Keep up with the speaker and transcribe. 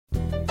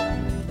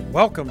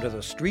Welcome to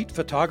the Street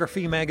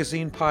Photography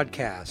Magazine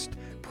podcast,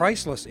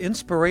 priceless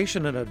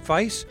inspiration and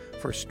advice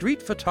for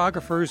street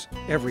photographers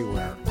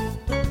everywhere.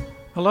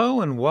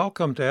 Hello and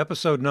welcome to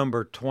episode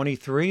number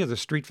 23 of the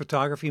Street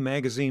Photography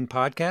Magazine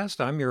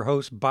podcast. I'm your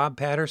host, Bob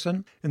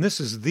Patterson, and this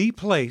is the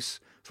place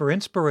for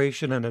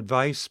inspiration and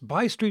advice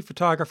by street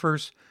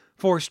photographers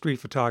for street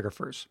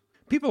photographers.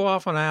 People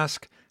often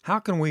ask, how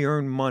can we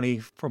earn money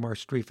from our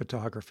street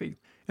photography?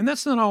 And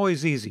that's not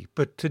always easy,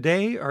 but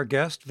today our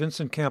guest,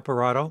 Vincent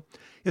Camperato,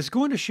 is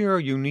going to share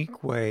a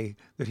unique way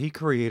that he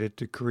created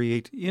to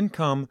create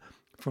income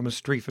from his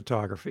street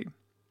photography.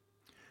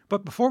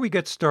 But before we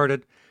get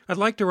started, I'd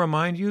like to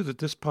remind you that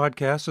this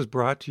podcast is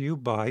brought to you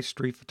by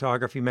Street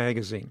Photography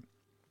Magazine.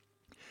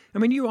 I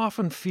mean, you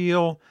often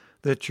feel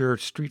that your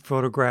street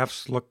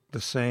photographs look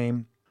the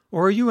same,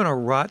 or are you in a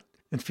rut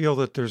and feel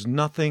that there's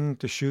nothing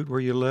to shoot where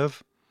you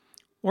live?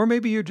 Or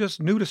maybe you're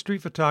just new to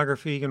street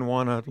photography and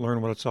want to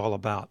learn what it's all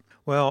about.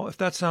 Well, if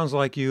that sounds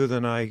like you,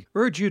 then I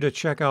urge you to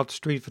check out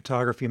Street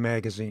Photography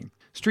Magazine.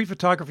 Street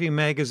Photography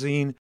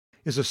Magazine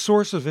is a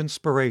source of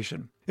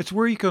inspiration. It's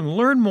where you can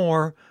learn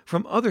more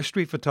from other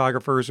street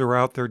photographers who are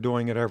out there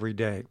doing it every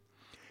day.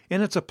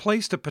 And it's a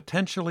place to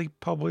potentially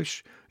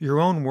publish your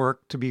own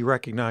work to be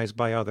recognized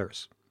by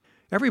others.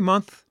 Every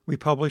month, we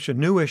publish a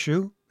new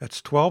issue,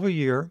 that's 12 a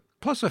year,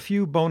 plus a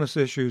few bonus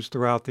issues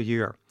throughout the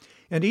year.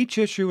 And each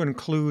issue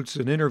includes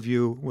an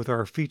interview with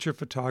our featured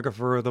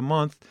photographer of the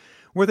month,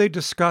 where they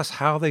discuss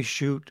how they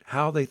shoot,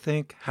 how they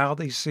think, how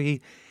they see,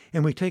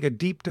 and we take a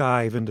deep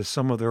dive into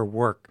some of their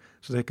work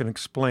so they can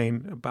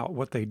explain about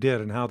what they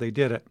did and how they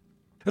did it.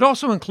 It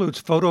also includes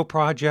photo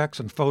projects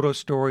and photo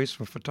stories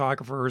from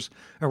photographers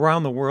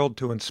around the world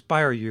to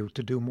inspire you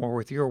to do more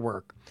with your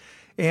work.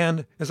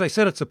 And as I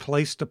said, it's a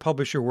place to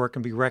publish your work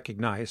and be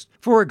recognized.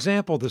 For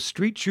example, the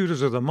Street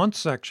Shooters of the Month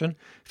section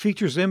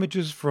features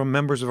images from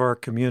members of our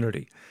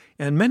community.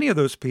 And many of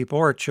those people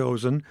are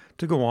chosen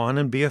to go on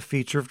and be a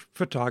featured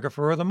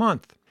photographer of the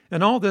month.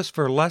 And all this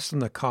for less than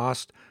the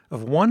cost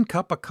of 1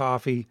 cup of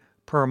coffee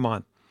per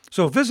month.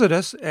 So visit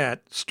us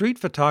at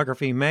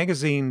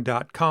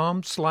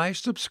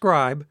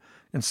streetphotographymagazine.com/subscribe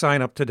and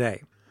sign up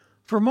today.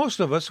 For most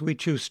of us, we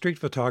choose street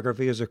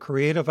photography as a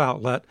creative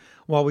outlet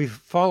while we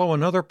follow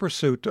another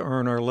pursuit to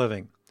earn our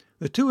living.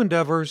 The two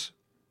endeavors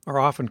are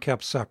often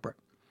kept separate.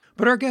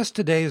 But our guest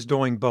today is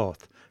doing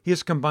both. He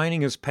is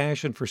combining his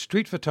passion for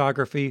street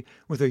photography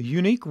with a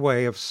unique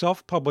way of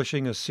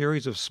self-publishing a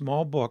series of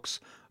small books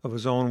of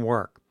his own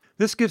work.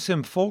 This gives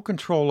him full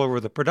control over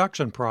the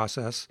production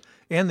process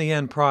and the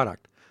end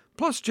product,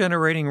 plus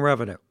generating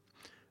revenue.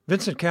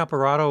 Vincent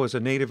Camperato is a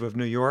native of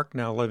New York,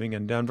 now living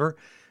in Denver,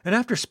 and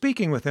after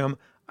speaking with him,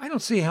 I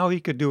don't see how he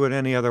could do it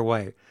any other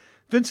way.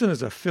 Vincent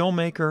is a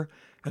filmmaker,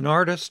 an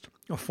artist,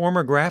 a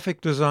former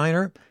graphic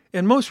designer,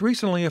 and most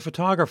recently a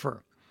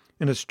photographer.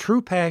 And his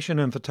true passion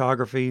in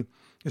photography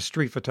is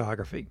street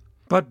photography.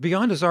 But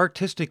beyond his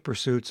artistic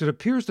pursuits, it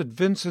appears that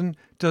Vincent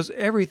does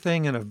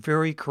everything in a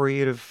very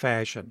creative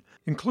fashion,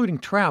 including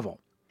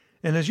travel.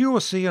 And as you will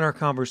see in our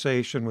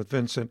conversation with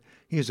Vincent,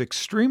 he is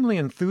extremely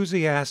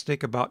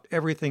enthusiastic about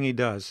everything he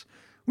does.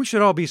 We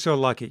should all be so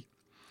lucky.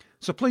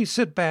 So please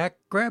sit back,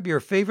 grab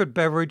your favorite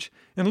beverage,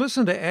 and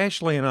listen to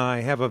Ashley and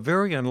I have a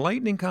very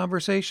enlightening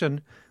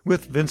conversation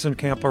with Vincent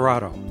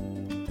Camperato.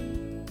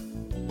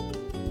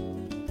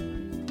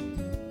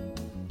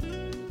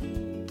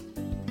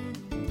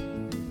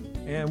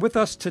 And with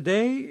us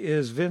today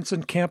is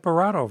Vincent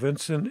Camperato.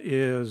 Vincent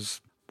is,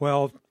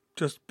 well,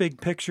 just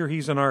big picture,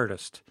 he's an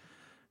artist.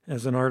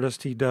 As an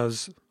artist, he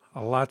does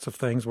lots of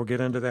things. We'll get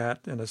into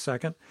that in a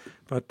second.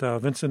 But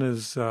Vincent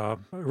is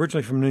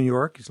originally from New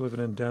York. He's living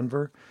in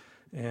Denver.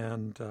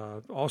 And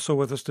also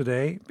with us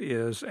today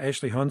is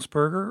Ashley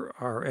Hunsberger,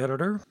 our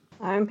editor.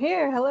 I'm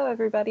here. Hello,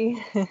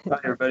 everybody. Hi,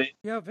 everybody.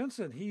 Yeah,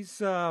 Vincent,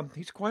 he's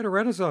quite a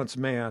Renaissance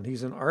man.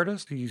 He's an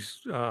artist.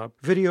 He's a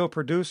video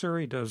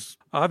producer.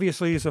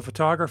 Obviously, he's a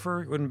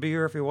photographer. He wouldn't be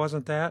here if he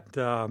wasn't that.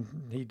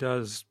 He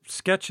does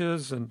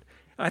sketches, and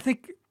I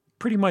think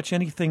pretty much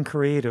anything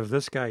creative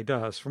this guy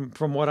does,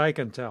 from what I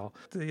can tell.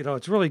 You know,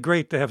 it's really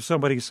great to have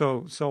somebody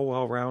so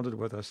well-rounded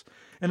with us.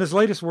 And his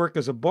latest work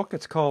is a book.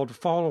 It's called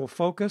Follow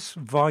Focus,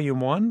 Volume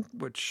 1,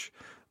 which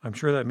I'm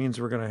sure that means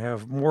we're going to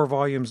have more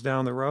volumes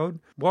down the road.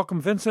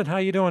 Welcome, Vincent. How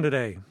you doing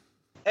today?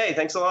 Hey,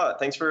 thanks a lot.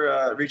 Thanks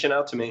for reaching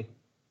out to me.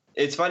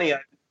 It's funny,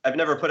 I've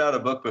never put out a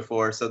book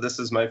before, so this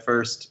is my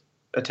first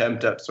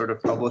attempt at sort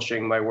of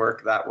publishing my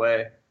work that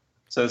way.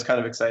 So it's kind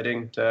of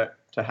exciting to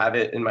have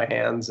it in my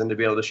hands and to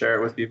be able to share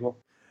it with people.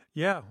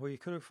 Yeah, well, you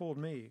could have fooled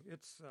me.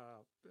 It's,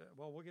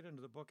 well, we'll get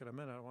into the book in a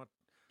minute. I want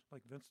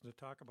Vincent to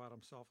talk about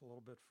himself a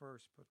little bit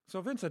first. So,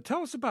 Vincent,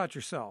 tell us about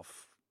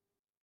yourself.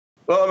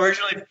 Well, I'm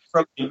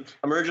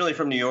originally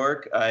from New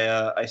York.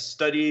 I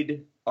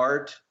studied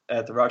art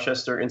at the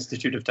Rochester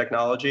Institute of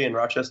Technology in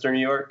Rochester,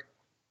 New York.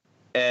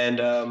 And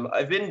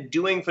I've been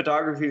doing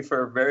photography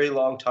for a very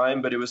long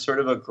time, but it was sort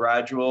of a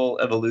gradual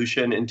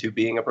evolution into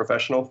being a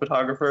professional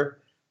photographer.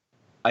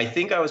 I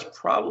think I was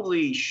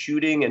probably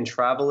shooting and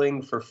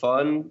traveling for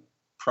fun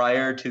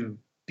prior to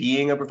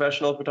being a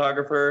professional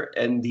photographer,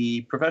 and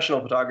the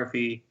professional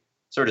photography,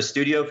 sort of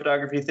studio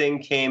photography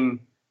thing came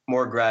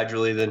more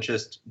gradually than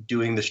just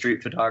doing the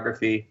street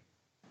photography.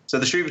 So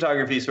the street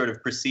photography sort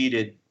of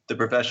preceded the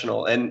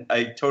professional, and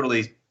I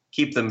totally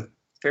keep them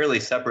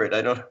fairly separate.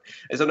 I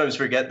sometimes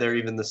forget they're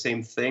even the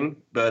same thing,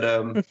 but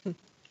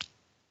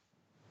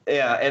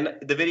yeah, and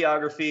the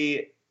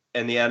videography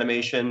and the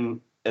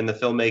animation and the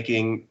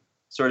filmmaking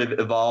sort of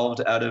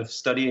evolved out of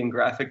studying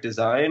graphic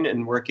design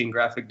and working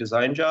graphic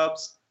design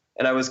jobs.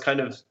 And I was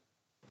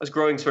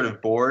growing sort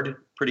of bored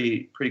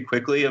pretty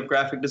quickly of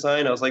graphic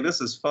design. I was like,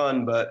 this is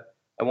fun, but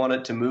I want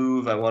it to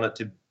move. I want it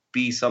to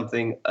be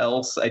something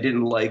else. I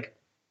didn't like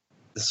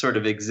the sort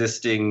of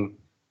existing,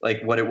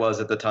 like what it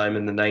was at the time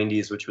in the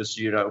 90s, which was,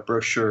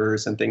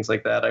 brochures and things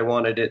like that. I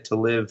wanted it to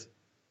live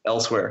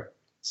elsewhere.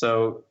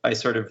 So I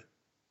sort of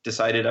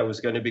decided I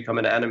was going to become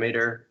an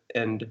animator.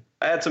 And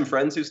I had some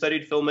friends who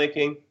studied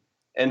filmmaking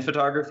and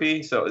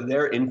photography, so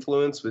their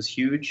influence was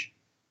huge.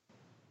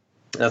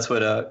 That's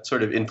what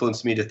sort of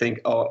influenced me to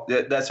think,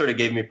 that sort of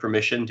gave me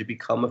permission to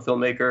become a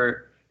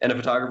filmmaker and a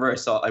photographer.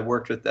 I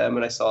worked with them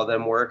and I saw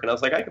them work, and I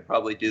was like, I could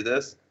probably do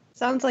this.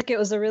 Sounds like it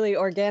was a really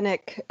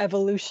organic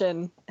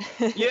evolution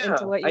into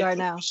what you are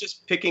now. I was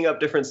just picking up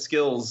different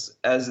skills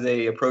as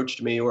they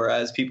approached me, or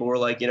as people were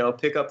like,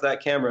 pick up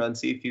that camera and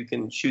see if you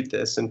can shoot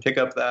this, and pick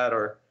up that,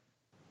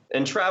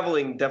 and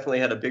traveling definitely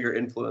had a bigger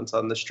influence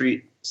on the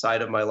street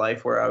side of my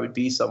life, where I would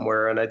be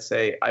somewhere and I'd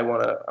say, I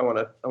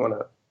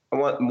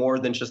want more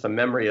than just a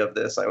memory of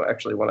this. I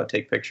actually want to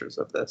take pictures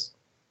of this.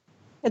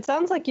 It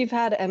sounds like you've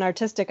had an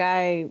artistic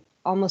eye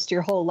almost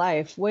your whole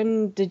life.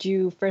 When did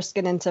you first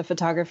get into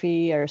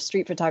photography or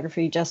street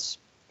photography, just,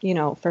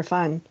 for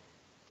fun?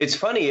 It's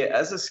funny,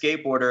 as a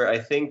skateboarder, I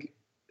think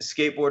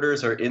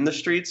skateboarders are in the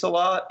streets a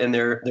lot, and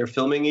they're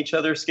filming each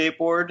other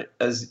skateboard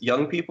as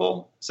young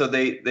people. So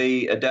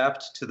they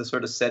adapt to the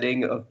sort of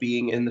setting of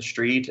being in the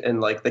street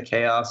and like the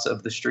chaos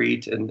of the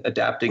street and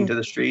adapting to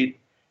the street.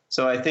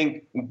 So I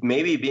think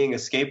maybe being a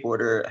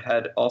skateboarder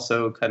had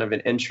also kind of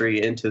an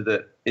entry into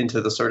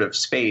the sort of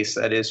space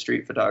that is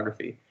street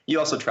photography. You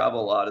also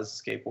travel a lot as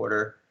a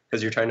skateboarder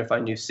because you're trying to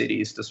find new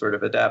cities to sort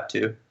of adapt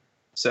to.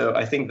 So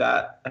I think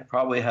that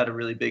probably had a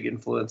really big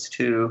influence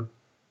too.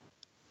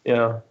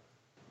 Yeah.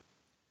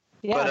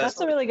 Yeah, but that's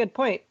a really good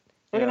point.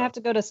 We're going to have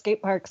to go to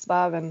skate parks,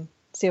 Bob, and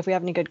see if we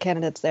have any good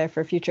candidates there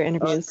for future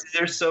interviews.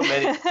 There's so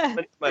many.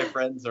 Many of my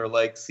friends are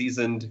like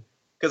seasoned,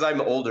 because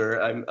I'm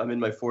older. I'm in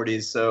my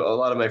 40s, so a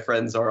lot of my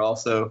friends are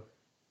also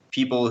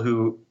people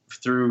who,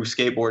 through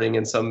skateboarding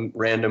in some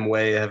random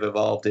way, have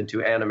evolved into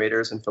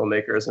animators and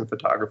filmmakers and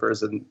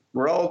photographers, and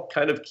we're all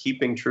kind of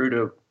keeping true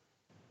to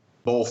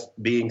both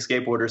being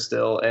skateboarders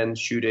still and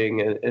shooting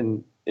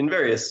in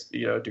various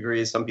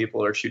degrees. Some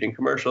people are shooting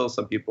commercials,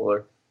 some people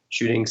are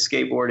shooting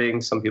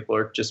skateboarding, some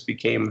people just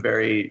became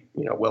very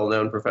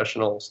well-known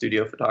professional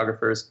studio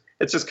photographers.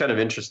 It's just kind of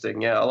interesting.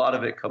 Yeah, a lot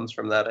of it comes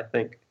from that, I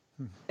think.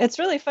 It's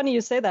really funny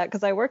you say that,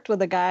 because I worked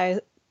with a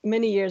guy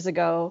many years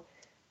ago,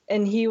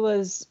 and he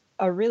was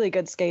a really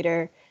good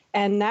skater,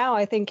 and now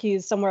I think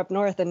he's somewhere up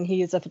north and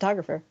he's a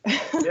photographer.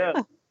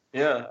 Yeah.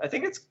 I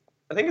think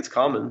it's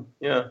common.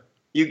 Yeah.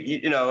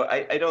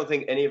 I don't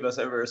think any of us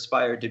ever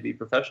aspired to be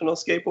professional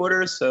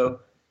skateboarders, so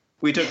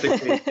we took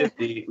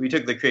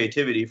the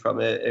creativity from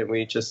it, and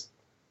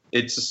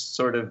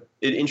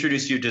it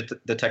introduced you to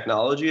the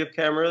technology of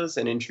cameras,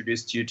 and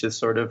introduced you to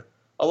sort of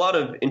a lot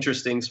of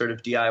interesting sort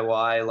of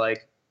DIY,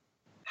 like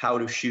how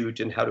to shoot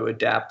and how to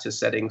adapt to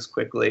settings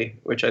quickly,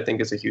 which I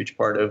think is a huge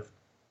part of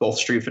both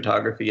street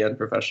photography and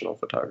professional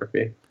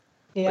photography.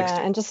 Yeah,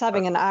 and just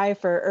having an eye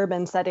for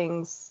urban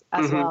settings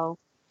as well.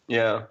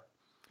 Yeah.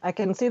 I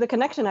can see the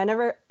connection. I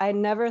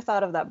never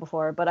thought of that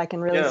before, but I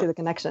can really see the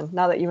connection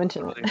now that you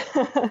mention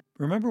it.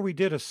 Remember we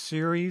did a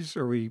series,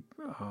 or we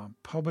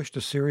published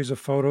a series of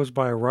photos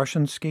by a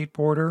Russian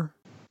skateboarder?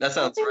 That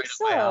sounds right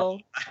up my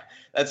alley.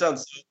 That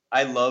sounds.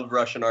 I love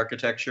Russian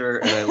architecture,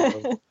 and I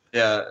love.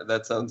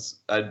 That sounds.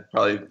 I'll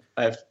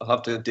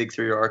have to dig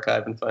through your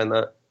archive and find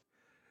that.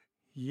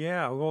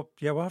 Yeah, we'll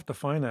have to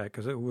find that,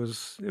 because it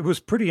was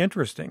pretty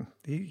interesting.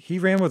 He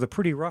ran with a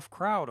pretty rough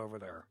crowd over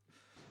there.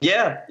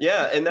 Yeah,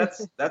 and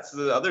that's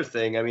the other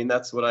thing. I mean,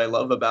 that's what I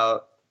love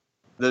about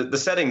the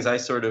settings I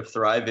sort of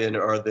thrive in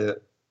are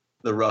the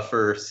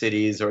rougher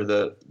cities, or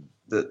the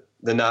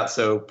not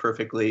so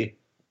perfectly,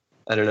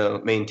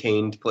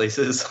 maintained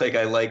places. Like,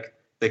 I like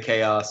the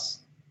chaos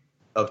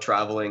of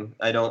traveling.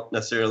 I don't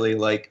necessarily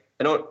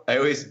I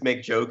always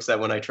make jokes that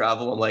when I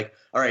travel, I'm like,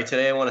 all right,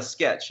 today I want to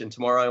sketch, and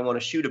tomorrow I want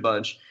to shoot a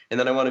bunch, and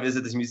then I want to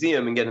visit this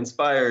museum and get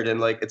inspired.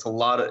 And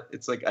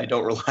it's like I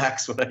don't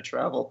relax when I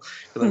travel,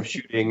 because I'm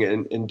shooting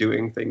and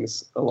doing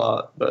things a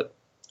lot, but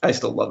I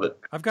still love it.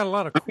 I've got a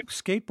lot of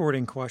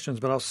skateboarding questions,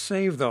 but I'll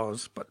save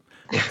those. But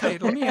hey,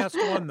 let me ask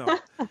one though.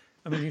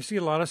 I mean, you see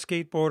a lot of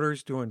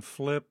skateboarders doing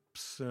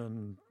flips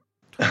and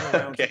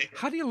turnarounds. Okay.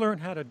 How do you learn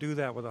how to do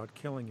that without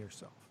killing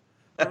yourself?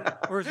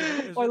 Or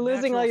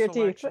losing all your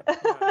teeth?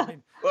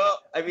 Well,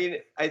 I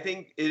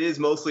think it is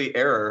mostly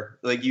error.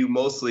 Like, you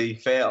mostly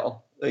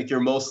fail. Like,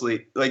 you're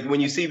mostly, like,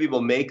 when you see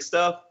people make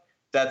stuff,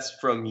 that's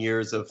from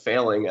years of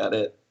failing at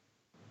it.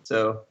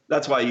 So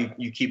that's why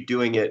you keep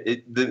doing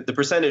it. The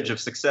percentage of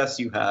success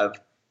you have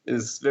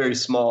is very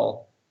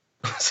small.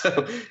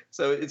 So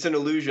it's an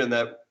illusion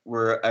that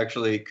we're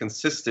actually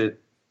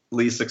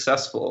consistently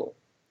successful,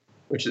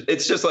 which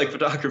it's just like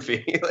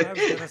photography. Like, I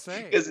was gonna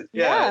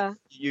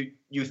say.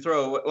 You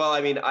throw. Well,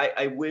 I mean,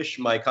 I wish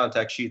my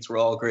contact sheets were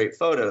all great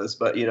photos,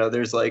 but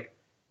there's like,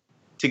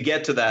 to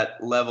get to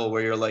that level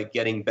where you're like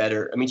getting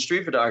better. I mean,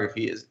 street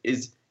photography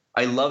is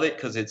I love it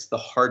because it's the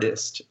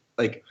hardest.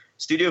 Like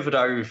studio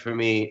photography for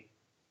me,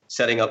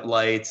 setting up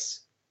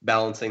lights,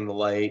 balancing the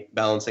light,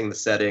 balancing the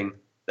setting.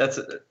 That's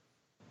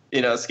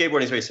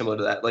skateboarding is very similar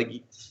to that. Like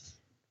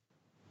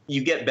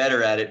you get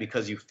better at it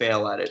because you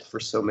fail at it for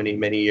so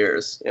many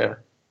years. Yeah.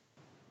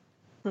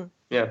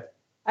 Yeah.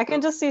 I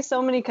can just see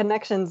so many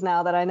connections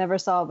now that I never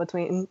saw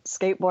between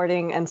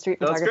skateboarding and street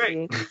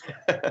photography.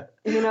 That's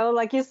great.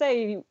 Like you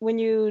say, when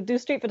you do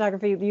street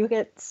photography, you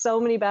get so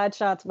many bad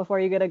shots before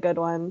you get a good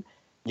one.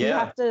 Yeah. You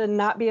have to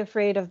not be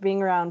afraid of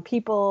being around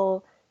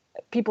people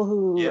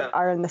who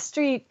are in the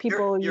street,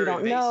 people you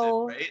don't evasive,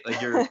 know. Right?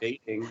 Like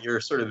you're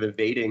sort of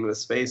evading the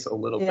space a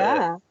little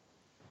bit.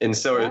 And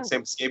so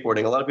same with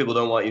skateboarding. A lot of people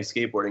don't want you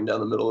skateboarding down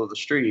the middle of the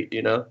street,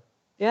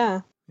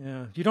 Yeah.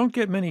 Yeah. You don't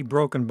get many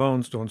broken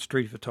bones doing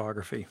street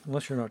photography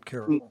unless you're not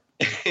careful.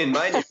 In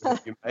my neighborhood,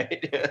 you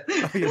might.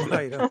 Oh, you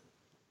might. Huh?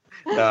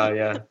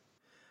 Yeah.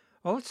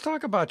 Well, let's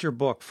talk about your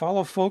book,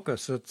 Follow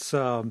Focus. It's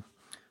a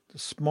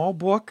small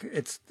book.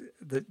 It's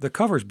the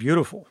cover's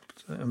beautiful.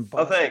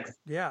 Oh, thanks.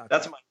 Yeah.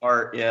 That's my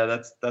art.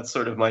 Yeah, that's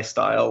sort of my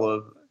style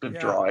of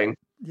drawing.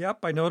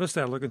 Yep, I noticed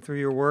that looking through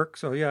your work.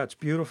 So, yeah, it's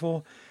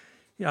beautiful.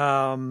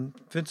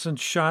 Vincent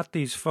shot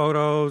these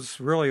photos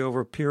really over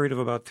a period of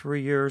about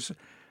 3 years.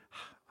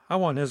 I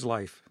want his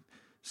life.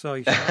 So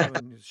he shot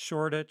them in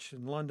Shoreditch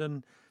in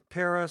London,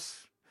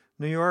 Paris,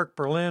 New York,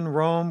 Berlin,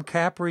 Rome,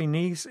 Capri,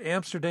 Nice,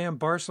 Amsterdam,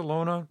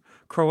 Barcelona,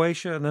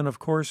 Croatia, and then, of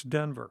course,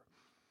 Denver.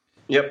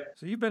 Yep.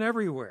 So you've been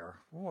everywhere.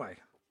 Boy.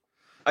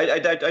 I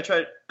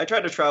try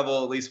to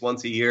travel at least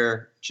once a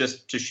year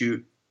just to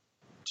shoot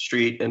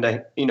street and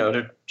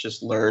to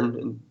just learn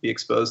and be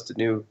exposed to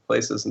new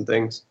places and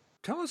things.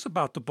 Tell us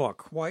about the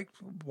book. Why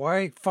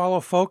Follow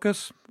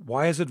Focus?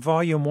 Why is it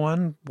volume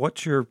 1?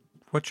 What's your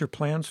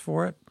plans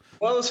for it?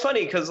 Well, it's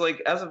funny because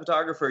like as a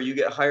photographer, you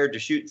get hired to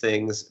shoot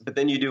things, but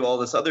then you do all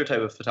this other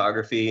type of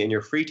photography in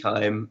your free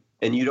time,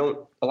 and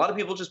a lot of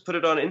people just put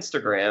it on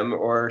Instagram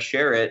or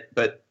share it,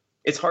 but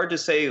it's hard to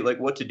say like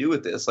what to do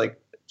with this.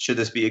 Like, should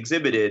this be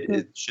exhibited?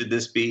 Mm-hmm. Should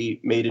this be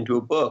made into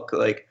a book?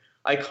 Like,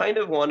 I kind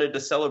of wanted to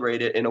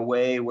celebrate it in a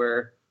way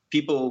where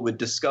people would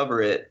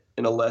discover it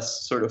in a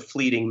less sort of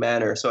fleeting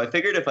manner. So I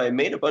figured if I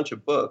made a bunch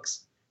of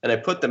books and I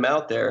put them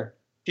out there,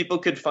 people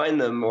could find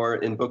them, or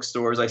in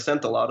bookstores. I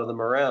sent a lot of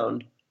them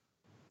around.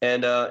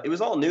 And it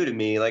was all new to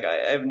me. Like,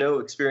 I have no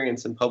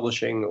experience in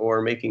publishing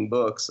or making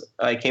books.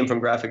 I came from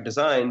graphic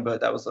design,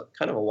 but that was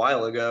kind of a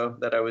while ago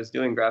that I was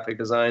doing graphic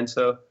design.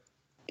 So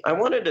I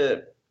wanted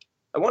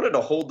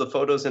to hold the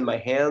photos in my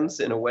hands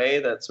in a way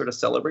that sort of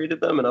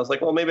celebrated them. And I was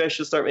like, well, maybe I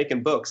should start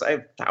making books. I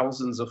have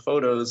thousands of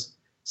photos.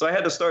 So I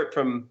had to start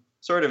from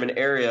sort of an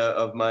area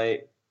of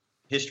my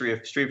history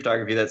of street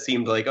photography that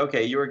seemed like,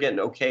 okay, you were getting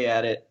okay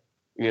at it,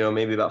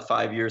 maybe about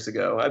 5 years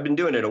ago. I've been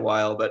doing it a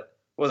while, but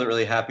wasn't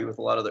really happy with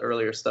a lot of the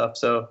earlier stuff.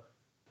 So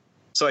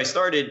I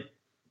started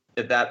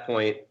at that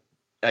point.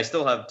 I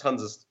still have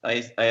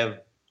I have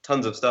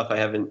tons of stuff I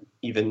haven't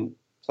even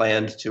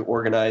planned to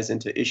organize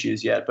into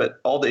issues yet, but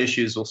all the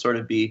issues will sort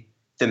of be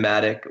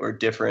thematic or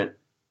different.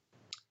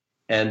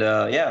 And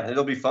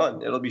it'll be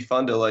fun. It'll be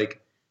fun to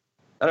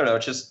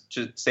just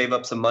to save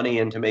up some money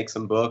and to make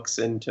some books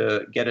and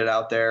to get it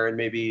out there and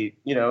maybe,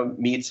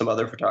 meet some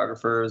other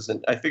photographers.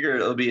 And I figure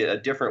it'll be a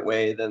different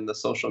way than the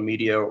social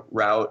media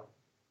route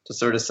to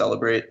sort of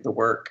celebrate the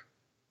work.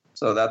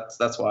 So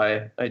that's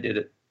why I did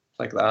it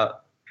like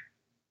that.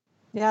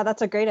 Yeah,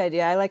 that's a great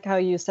idea. I like how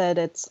you said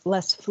it's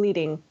less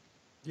fleeting.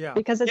 Yeah.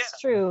 Because it's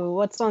true.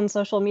 What's on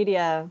social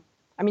media?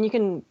 I mean, you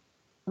can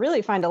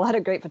really find a lot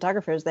of great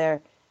photographers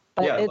there,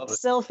 but it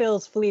still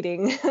feels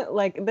fleeting.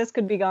 Like this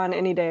could be gone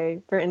any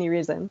day for any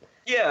reason.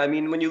 Yeah. I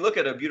mean, when you look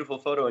at a beautiful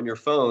photo on your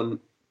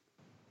phone,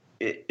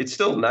 it's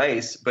still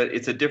nice, but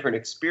it's a different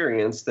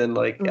experience than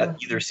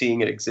either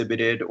seeing it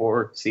exhibited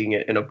or seeing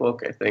it in a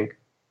book, I think.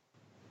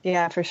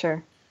 Yeah, for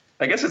sure.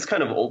 I guess it's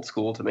kind of old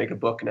school to make a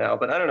book now,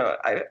 but I don't know.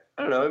 I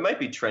don't know. It might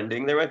be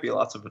trending. There might be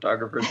lots of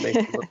photographers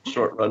making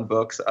short run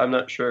books. I'm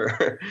not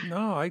sure.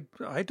 No,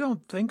 I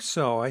don't think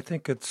so. I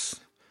think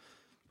it's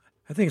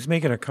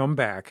making a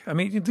comeback. I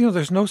mean,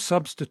 there's no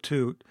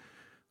substitute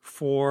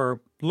for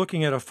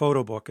looking at a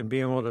photo book and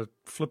being able to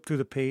flip through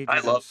the pages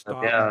and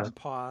stop and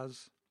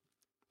pause.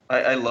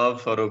 I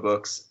love photo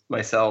books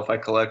myself. I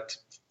collect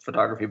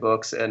photography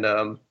books, and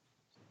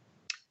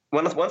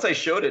once I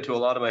showed it to a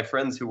lot of my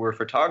friends who were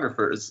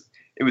photographers,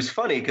 it was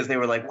funny because they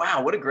were like,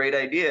 "Wow, what a great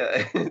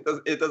idea!"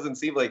 It doesn't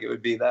seem like it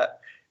would be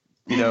that,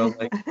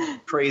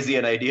 crazy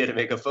an idea to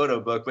make a photo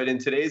book. But in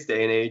today's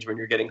day and age, when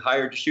you're getting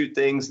hired to shoot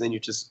things, and then you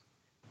just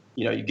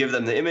you give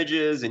them the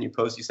images and you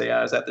post, you say,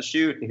 I was at the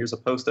shoot and here's a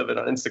post of it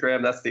on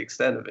Instagram. That's the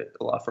extent of it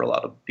for a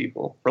lot of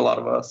people, for a lot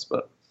of us.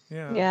 But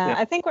yeah.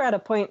 I think we're at a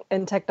point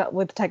in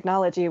with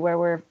technology where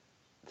we're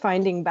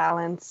finding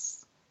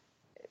balance.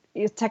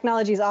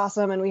 Technology is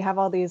awesome and we have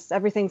all these,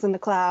 everything's in the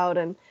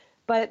cloud,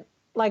 but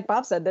like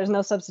Bob said, there's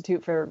no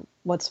substitute for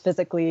what's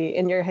physically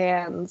in your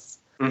hands.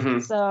 Mm-hmm.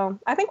 So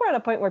I think we're at a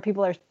point where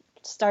people are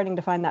starting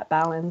to find that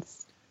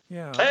balance.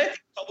 Yeah. I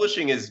think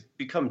publishing has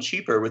become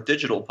cheaper with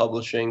digital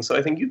publishing. So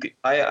I think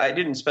I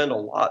didn't spend a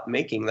lot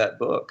making that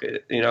book.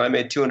 I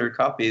made 200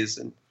 copies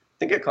and I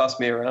think it cost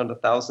me around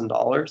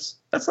 $1,000.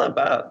 That's not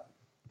bad.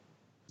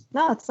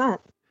 No, it's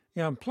not.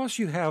 Yeah. And plus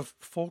you have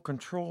full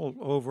control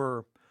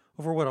over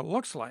what it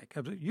looks like.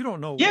 You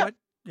don't know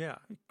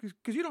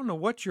because you don't know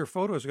what your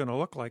photos are going to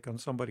look like on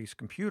somebody's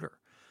computer.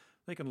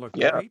 They can look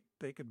great.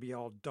 They could be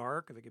all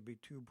dark. Or they could be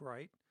too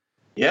bright.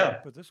 Yeah.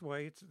 But this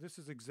way, this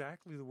is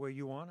exactly the way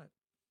you want it.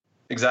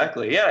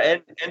 Exactly. Yeah.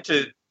 And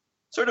to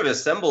sort of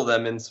assemble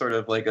them in sort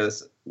of like a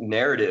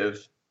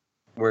narrative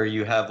where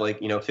you have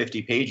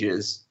 50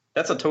 pages,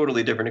 that's a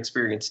totally different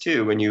experience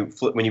too. When you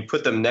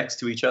put them next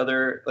to each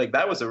other, like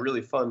that was a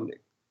really fun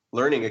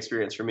learning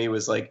experience for me,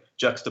 was like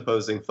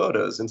juxtaposing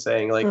photos and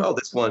saying oh,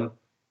 this one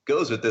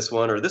goes with this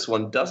one, or this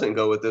one doesn't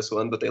go with this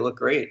one, but they look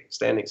great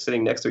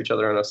sitting next to each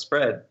other on a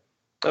spread.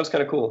 That was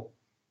kind of cool.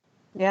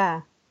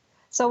 Yeah.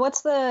 So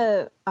what's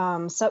the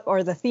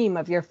the theme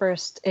of your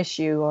first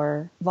issue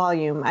or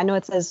volume? I know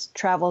it says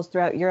travels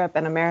throughout Europe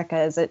and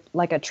America. Is it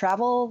like a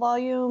travel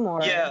volume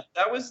or? Yeah,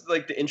 that was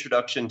like the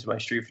introduction to my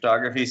street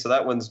photography. So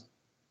that one's,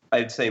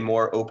 I'd say,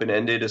 more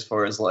open-ended as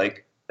far as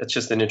it's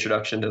just an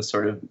introduction to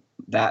sort of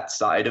that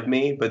side of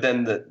me. But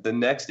then the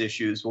next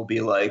issues will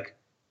be like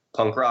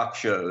punk rock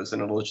shows,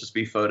 and it'll just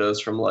be photos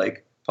from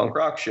punk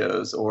rock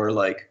shows or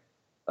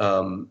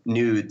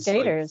nudes.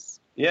 Skaters.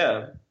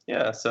 Yeah.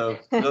 So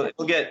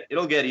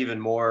it'll get even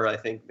more, I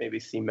think, maybe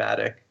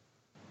thematic.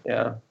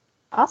 Yeah.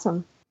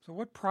 Awesome. So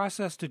what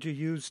process did you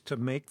use to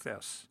make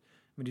this?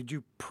 I mean, did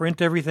you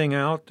print everything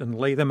out and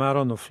lay them out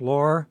on the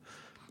floor?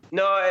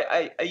 No,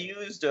 I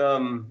used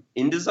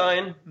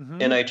InDesign,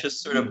 and I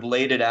just sort of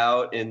laid it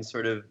out and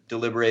sort of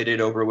deliberated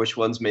over which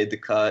ones made the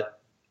cut.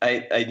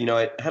 I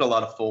had a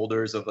lot of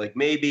folders of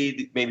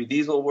maybe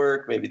these will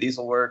work, maybe these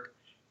will work,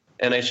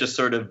 and I just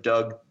sort of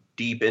dug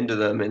deep into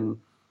them, and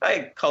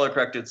I color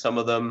corrected some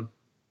of them.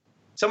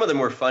 Some of them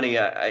were funny.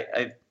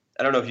 I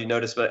don't know if you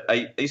noticed, but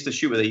I used to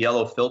shoot with a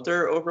yellow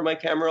filter over my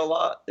camera a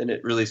lot, and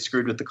it really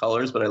screwed with the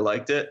colors, but I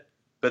liked it.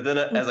 But then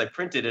as I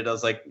printed it, I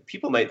was like,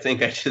 people might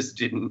think I just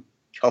didn't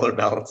color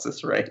balance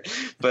this right.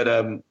 But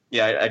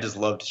I just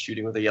loved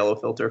shooting with a yellow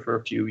filter for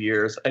a few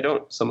years. I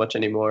don't so much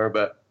anymore,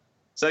 but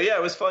so yeah,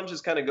 it was fun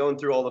just kind of going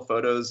through all the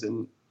photos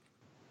and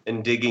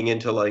digging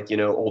into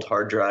old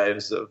hard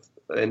drives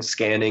and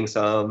scanning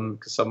some,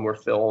 because some were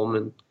film,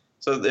 and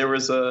so it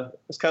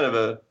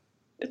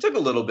took a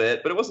little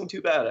bit, but it wasn't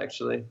too bad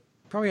actually.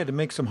 Probably had to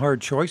make some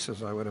hard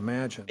choices, I would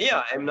imagine.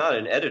 Yeah, I'm not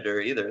an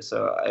editor either,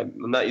 so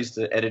I'm not used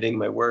to editing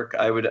my work.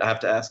 I would have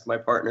to ask my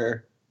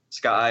partner,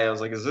 Sky. I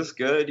was like, is this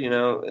good?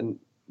 And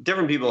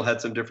different people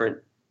had some different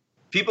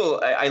people.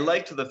 I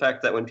liked the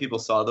fact that when people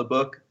saw the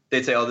book,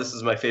 they'd say, oh, this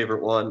is my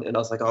favorite one. And I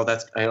was like, oh,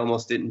 I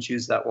almost didn't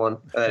choose that one.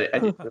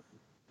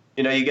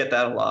 You get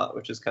that a lot,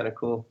 which is kind of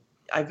cool.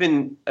 I've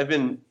been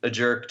a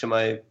jerk to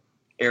my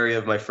area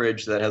of my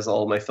fridge that has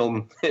all my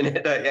film in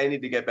it. I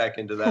need to get back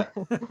into that.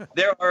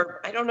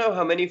 I don't know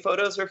how many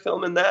photos are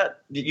film in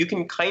that. You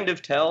can kind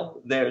of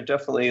tell. They're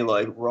definitely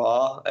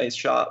raw. I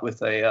shot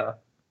with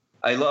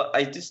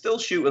I just still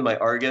shoot with my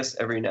Argus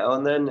every now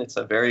and then. It's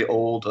a very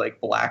old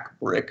black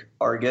brick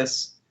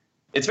Argus.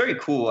 It's very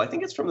cool. I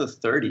think it's from the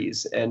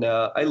 30s, and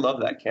I love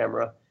that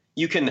camera.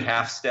 You can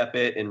half step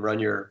it and run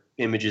your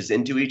images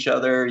into each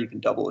other. You can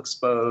double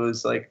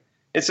expose.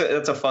 It's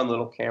a fun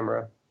little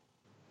camera.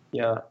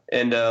 Yeah.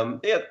 And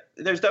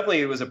there's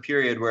definitely, it was a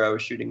period where I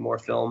was shooting more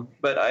film,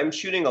 but I'm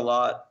shooting a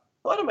lot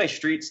of my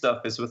street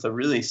stuff is with a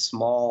really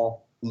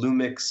small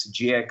Lumix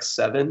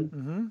GX7.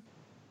 Mm-hmm.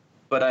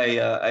 But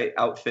I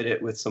outfit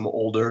it with some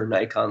older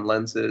Nikon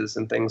lenses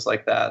and things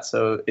like that.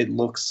 So it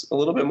looks a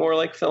little bit more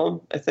like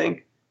film, I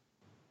think.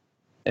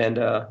 And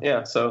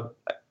so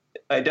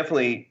I'd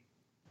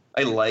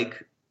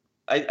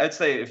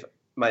say if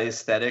my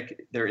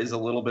aesthetic, there is a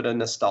little bit of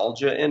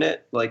nostalgia in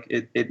it.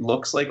 It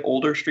looks like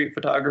older street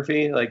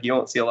photography. You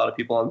won't see a lot of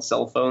people on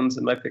cell phones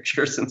in my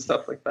pictures and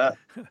stuff like that.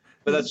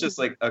 But that's just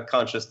a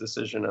conscious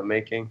decision I'm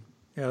making.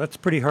 Yeah, that's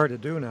pretty hard to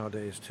do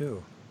nowadays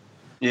too.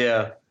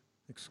 Yeah.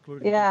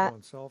 Excluding people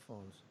on cell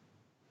phones.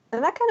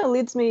 And that kind of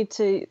leads me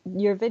to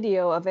your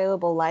video,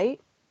 Available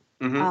Light.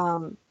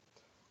 Mm-hmm.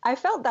 I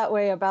felt that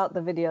way about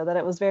the video, that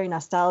it was very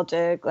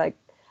nostalgic. I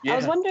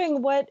was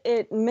wondering what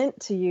it meant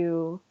to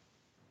you,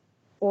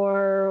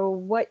 or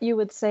what you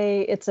would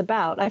say it's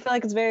about. I feel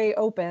like it's very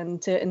open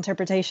to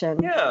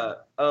interpretation. Yeah.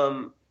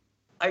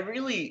 I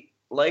really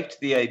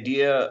liked the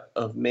idea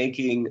of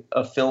making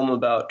a film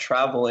about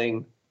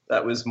traveling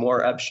that was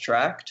more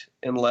abstract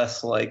and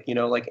less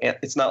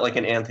it's not like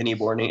an Anthony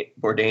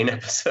Bourdain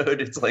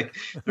episode. It's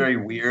very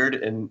weird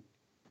and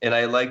And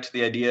I liked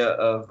the idea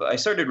of, I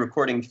started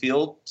recording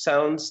field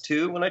sounds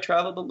too when I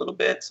traveled a little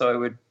bit. So I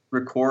would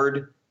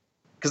record,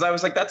 because I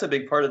was like, that's a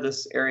big part of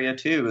this area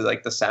too,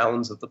 like the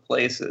sounds of the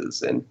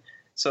places. And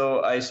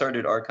so I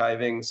started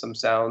archiving some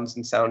sounds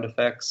and sound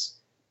effects.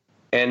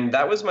 And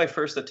that was my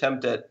first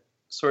attempt at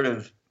sort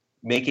of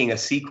making a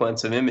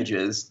sequence of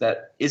images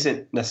that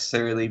isn't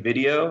necessarily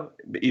video,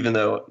 even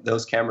though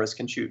those cameras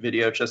can shoot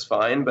video just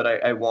fine. But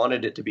I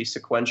wanted it to be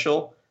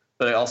sequential,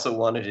 but I also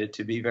wanted it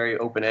to be very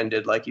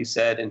open-ended, like you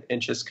said,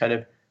 and just kind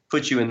of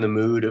put you in the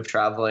mood of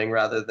traveling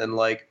rather than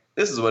like,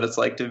 this is what it's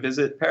like to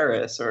visit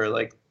Paris, or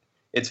like,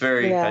 it's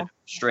very kind of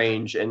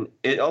strange. And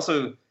it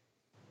also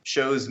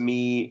shows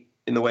me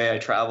in the way I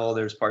travel.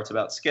 There's parts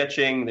about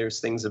sketching. There's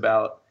things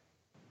about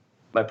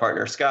my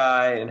partner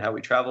Sky and how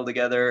we travel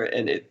together.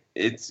 And it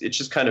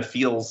just kind of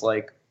feels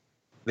like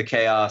the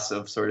chaos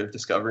of sort of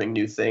discovering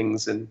new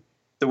things, and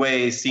the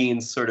way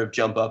scenes sort of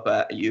jump up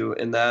at you.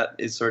 And that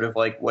is sort of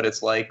like what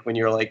it's like when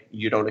you're like,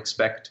 you don't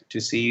expect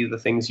to see the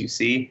things you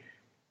see.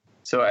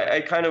 So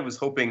I kind of was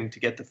hoping to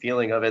get the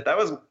feeling of it. That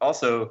was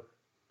also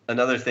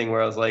another thing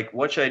where I was like,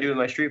 what should I do with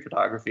my street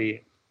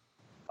photography?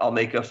 I'll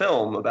make a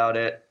film about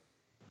it.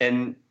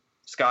 And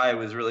Sky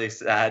was really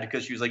sad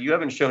because she was like, you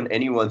haven't shown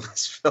anyone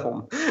this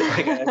film.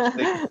 Like, I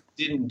actually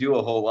didn't do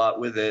a whole lot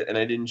with it, and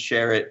I didn't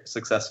share it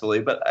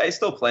successfully, but I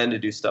still plan to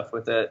do stuff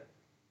with it.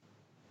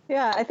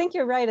 Yeah, I think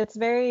you're right. It's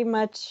very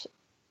much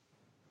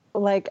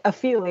like a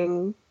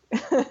feeling.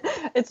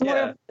 It's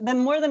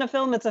more than a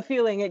film. It's a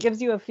feeling. It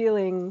gives you a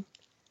feeling.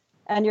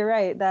 And you're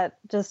right, that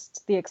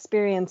just the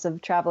experience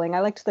of traveling. I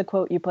liked the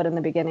quote you put in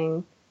the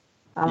beginning.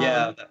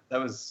 That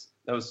was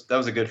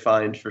a good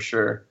find for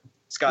sure.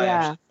 Sky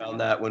actually found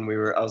that when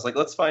I was like,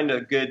 let's find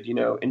a good,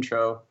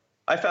 intro.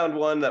 I found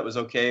one that was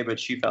okay, but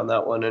she found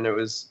that one, and it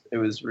was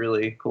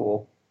really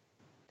cool.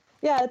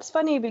 Yeah, it's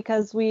funny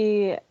because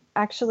we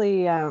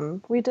actually,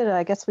 we did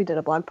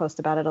a blog post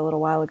about it a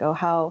little while ago,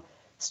 how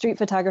street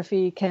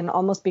photography can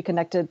almost be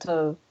connected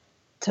to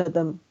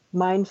the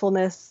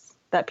mindfulness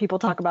that people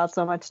talk about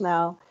so much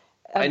now.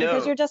 I know.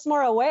 Because you're just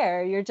more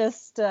aware. You're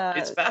just...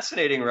 It's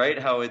fascinating, right?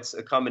 How it's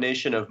a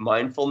combination of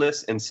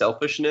mindfulness and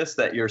selfishness,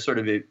 that you're sort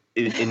of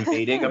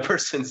invading a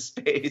person's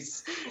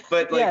space.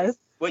 But like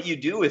what you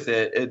do with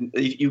it, and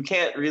you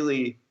can't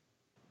really...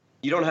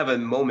 You don't have a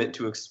moment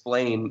to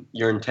explain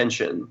your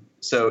intention.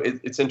 So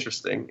it's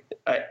interesting.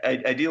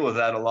 I deal with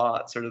that a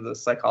lot, sort of the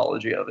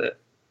psychology of it.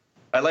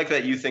 I like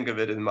that you think of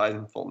it in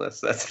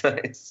mindfulness. That's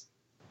nice.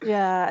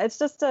 Yeah, it's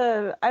just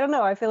I don't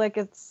know. I feel like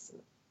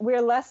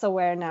we're less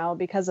aware now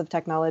because of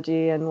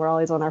technology, and we're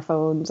always on our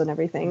phones and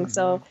everything. Mm-hmm.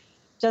 So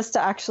just to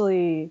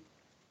actually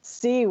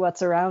see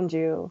what's around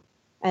you,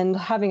 and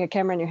having a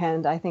camera in your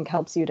hand, I think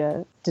helps you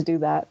to do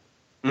that.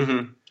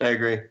 Mm-hmm. I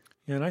agree.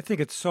 Yeah, and I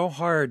think it's so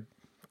hard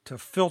to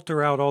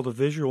filter out all the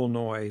visual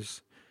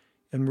noise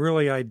and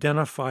really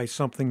identify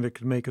something that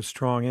could make a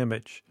strong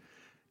image.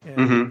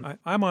 And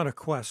I'm on a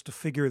quest to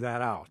figure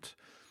that out.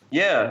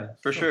 Yeah,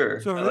 for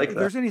sure. So I like if that.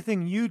 there's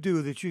anything you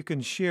do that you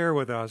can share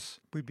with us,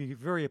 we'd be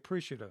very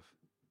appreciative.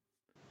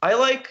 I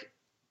like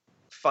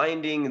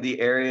finding the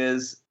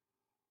areas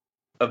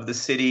of the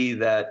city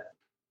that,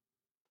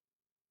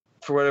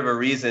 for whatever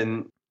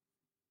reason,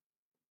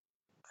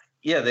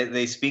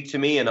 they speak to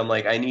me, and I'm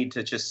like, I need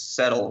to just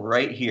settle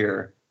right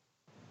here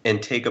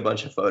and take a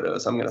bunch of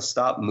photos. I'm going to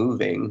stop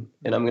moving,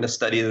 and I'm going to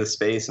study the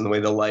space and the way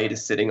the light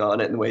is sitting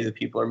on it and the way the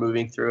people are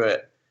moving through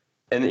it.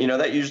 And,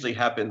 that usually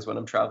happens when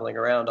I'm traveling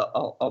around.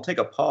 I'll take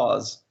a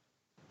pause,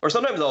 or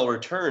sometimes I'll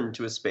return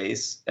to a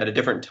space at a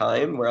different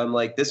time where I'm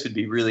like, this would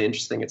be really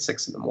interesting at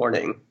 6 a.m, or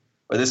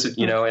this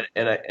would,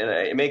 and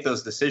I make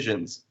those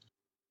decisions.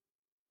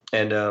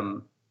 And,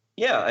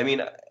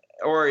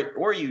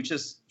 or you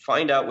just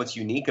find out what's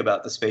unique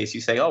about the space. You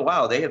say, oh,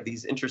 wow, they have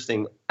these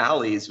interesting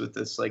alleys with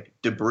this like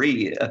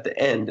debris at the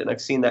end. And I've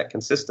seen that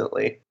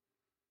consistently.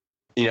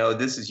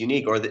 This is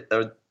unique. Or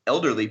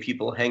elderly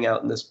people hang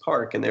out in this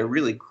park, and they're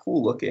really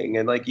cool looking.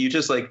 And like, you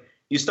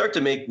start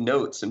to make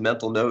notes and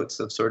mental notes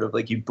of sort of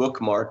like, you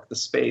bookmark the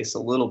space a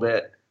little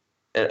bit.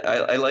 And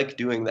I like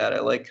doing that.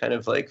 I like kind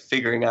of like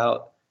figuring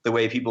out the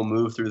way people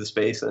move through the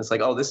space. And it's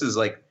like, oh, this is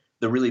like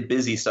the really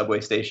busy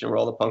subway station where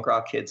all the punk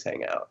rock kids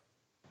hang out.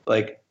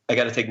 Like, I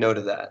got to take note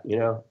of that.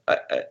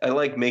 I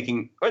like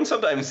making, and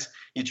sometimes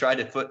you try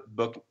to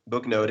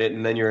book note it,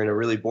 and then you're in a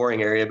really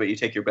boring area, but you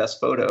take your best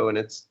photo and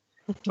it's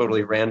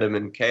totally random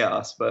and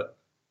chaos. But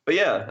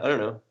yeah, I don't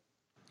know.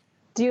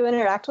 Do you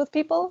interact with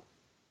people?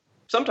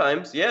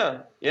 Sometimes,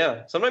 yeah.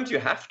 Sometimes you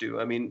have to.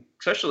 I mean,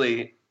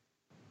 especially,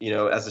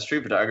 as a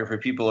street photographer,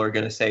 people are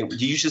going to say,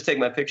 do you just take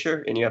my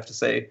picture? And you have to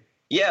say,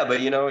 yeah,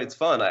 but it's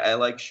fun. I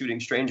like shooting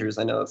strangers.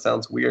 I know it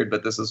sounds weird,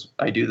 but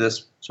I do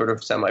this sort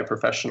of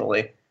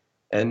semi-professionally.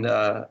 And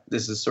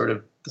this is sort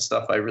of the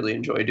stuff I really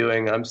enjoy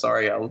doing. I'm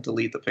sorry, I'll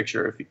delete the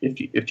picture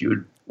if you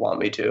would want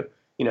me to.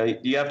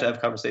 You have to have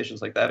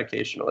conversations like that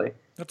occasionally.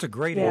 That's a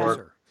great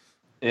answer.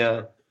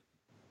 Yeah.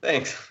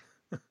 Thanks.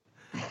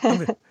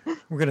 We're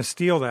going to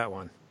steal that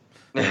one.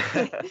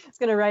 It's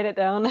going to write it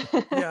down.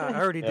 Yeah, I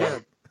already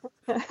did.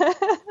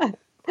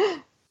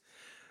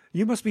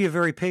 You must be a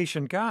very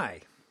patient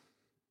guy.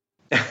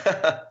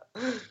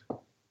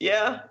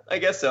 Yeah, I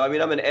guess so. I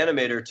mean, I'm an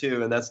animator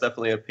too, and that's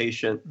definitely a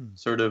patient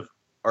sort of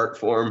art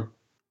form.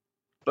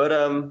 But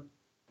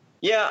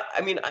yeah,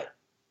 I mean, I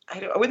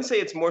wouldn't say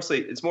it's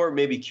more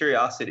maybe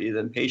curiosity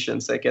than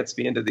patience that gets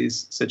me into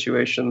these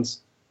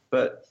situations.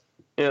 But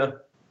yeah.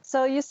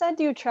 So you said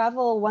you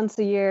travel once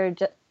a year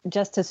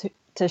just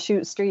to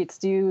shoot streets.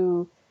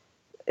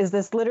 Is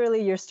this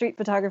literally your street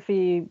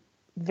photography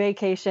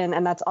vacation,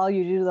 and that's all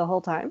you do the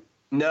whole time?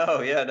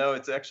 No, yeah, no.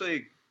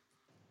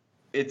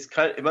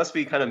 It must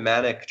be kind of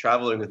manic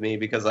traveling with me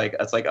because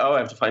it's like, oh, I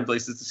have to find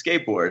places to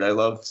skateboard. I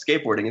love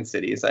skateboarding in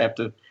cities. I have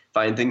to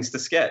find things to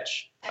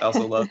sketch. I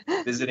also love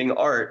visiting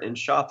art and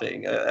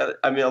shopping.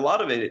 I mean, a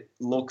lot of it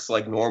looks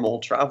like normal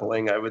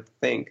traveling, I would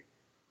think.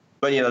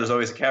 But, there's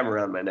always a camera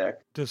around my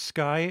neck. Does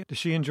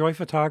she enjoy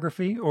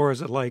photography? Or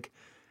is it like,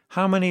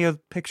 how many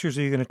pictures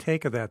are you going to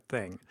take of that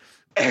thing?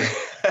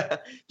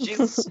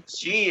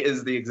 She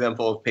is the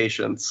example of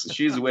patience.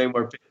 She's way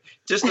more,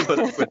 just to put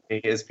it with me,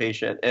 is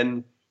patient.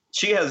 And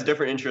she has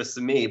different interests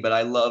than me, but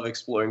I love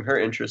exploring her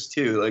interests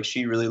too. Like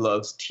she really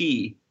loves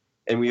tea.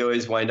 And we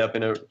always wind up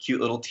in a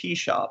cute little tea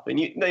shop. And,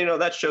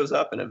 that shows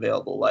up in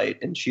Available Light.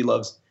 And she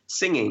loves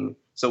singing.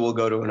 So we'll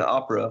go to an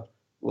opera.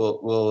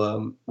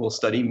 We'll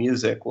study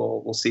music.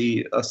 We'll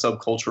see a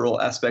subcultural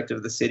aspect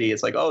of the city.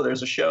 It's like, oh,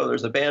 there's a show.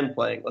 There's a band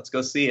playing. Let's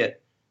go see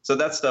it. So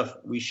that stuff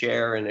we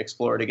share and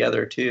explore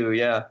together too.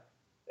 Yeah.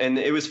 And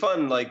it was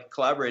fun, like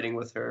collaborating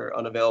with her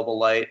on Available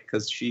Light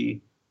because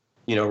she,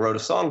 wrote a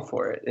song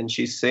for it. And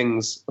she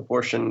sings a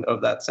portion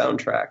of that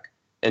soundtrack.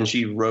 And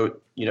she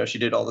wrote, she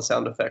did all the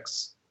sound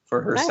effects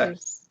for her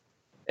sex.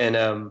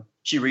 And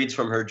she reads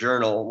from her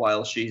journal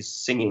while she's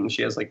singing.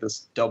 She has like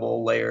this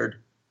double layered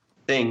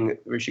thing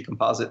where she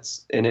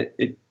composites, and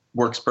it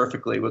works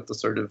perfectly with the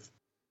sort of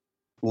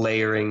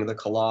layering, the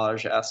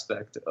collage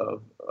aspect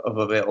of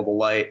Available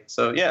Light.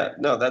 So yeah,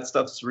 no, that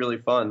stuff's really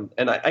fun.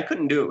 And I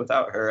couldn't do it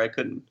without her. I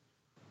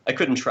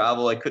couldn't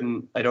travel.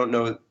 I don't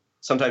know.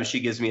 Sometimes she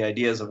gives me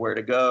ideas of where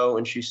to go,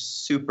 and she's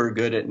super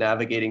good at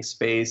navigating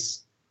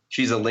space.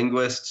 She's a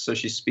linguist, so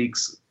she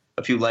speaks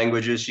a few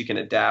languages. She can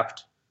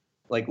adapt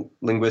like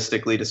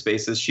linguistically to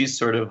spaces. She's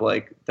sort of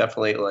like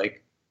definitely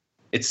like,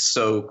 it's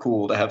so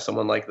cool to have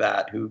someone like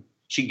that who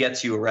she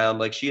gets you around.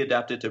 Like she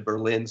adapted to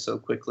Berlin so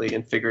quickly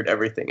and figured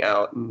everything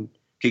out and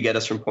could get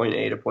us from point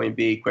A to point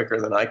B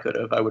quicker than I could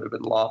have. I would have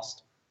been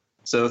lost.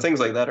 So things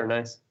like that are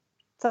nice.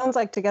 Sounds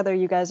like together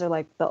you guys are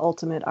like the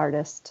ultimate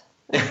artist.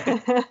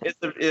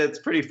 It's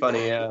pretty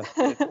funny. Yeah.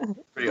 It's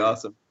pretty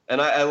awesome. And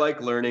I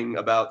like learning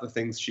about the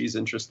things she's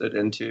interested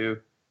in too.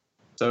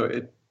 So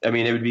it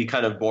would be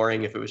kind of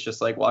boring if it was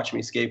just like, watch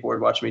me skateboard,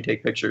 watch me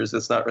take pictures.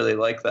 It's not really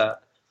like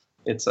that.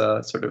 It's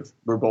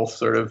we're both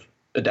sort of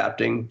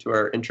adapting to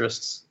our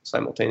interests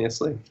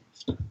simultaneously.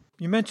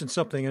 You mentioned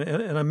something, and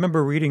I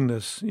remember reading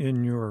this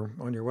on your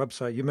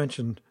website. You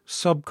mentioned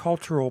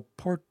subcultural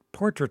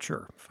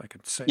portraiture, if I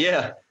could say.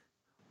 Yeah.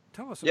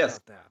 Tell us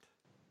about that.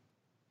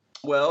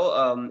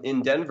 Well,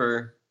 in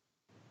Denver,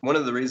 one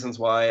of the reasons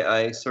why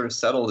I sort of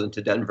settled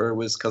into Denver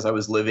was because I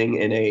was living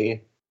in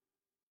a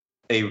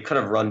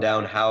kind of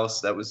rundown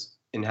house that was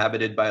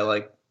inhabited by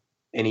like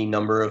any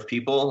number of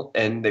people,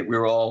 and we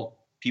were all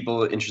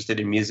people interested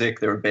in music.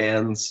 There were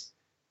bands,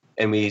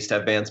 and we used to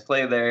have bands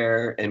play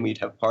there, and we'd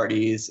have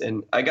parties.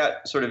 And I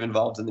got sort of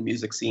involved in the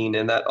music scene,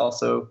 and that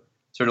also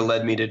sort of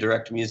led me to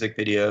direct music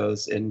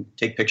videos and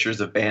take pictures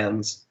of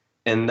bands.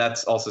 And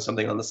that's also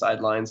something on the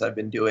sidelines I've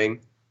been doing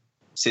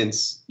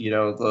since,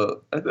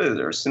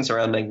 since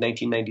around like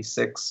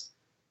 1996.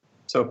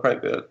 So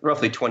probably,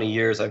 roughly 20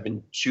 years I've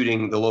been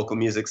shooting the local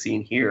music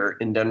scene here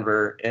in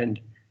Denver. And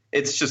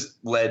it's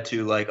just led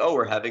to like, oh,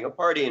 we're having a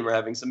party and we're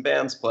having some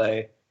bands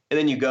play. And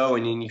then you go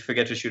and you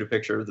forget to shoot a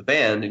picture of the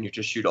band and you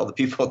just shoot all the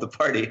people at the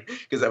party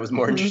because that was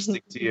more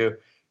interesting to you.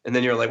 And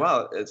then you're like,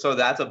 wow. So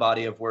that's a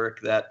body of work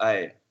that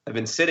I've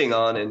been sitting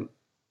on, and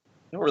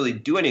I don't really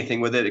do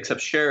anything with it except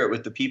share it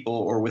with the people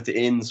or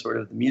within sort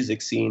of the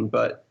music scene.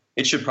 But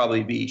it should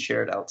probably be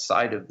shared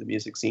outside of the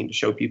music scene to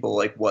show people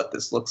like what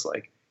this looks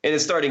like. And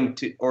it's starting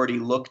to already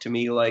look to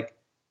me like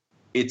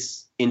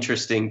it's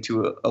interesting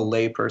to a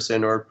lay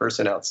person or a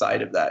person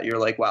outside of that. You're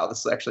like, wow,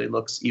 this actually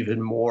looks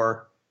even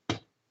more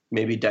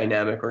maybe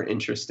dynamic or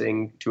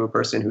interesting to a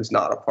person who's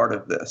not a part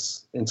of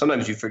this. And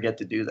sometimes you forget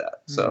to do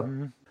that.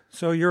 So,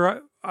 So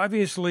you're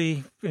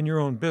obviously in your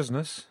own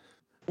business.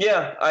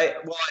 Yeah, I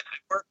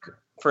work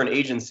for an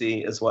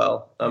agency as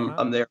well.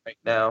 I'm there right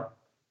now,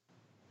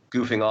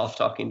 goofing off,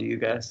 talking to you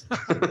guys.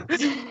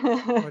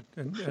 What,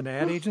 an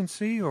ad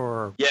agency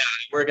or? Yeah,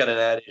 I work at an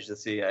ad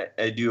agency. I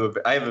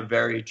have a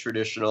very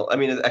traditional,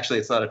 actually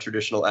it's not a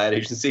traditional ad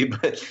agency,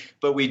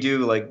 but we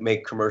do like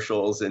make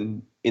commercials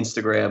and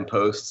Instagram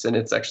posts, and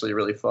it's actually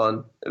really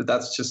fun.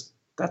 That's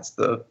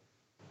the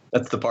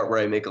part where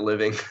I make a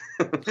living.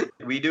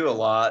 We do a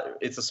lot.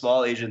 It's a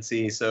small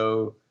agency,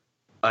 so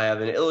I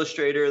have an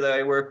illustrator that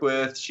I work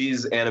with.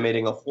 She's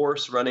animating a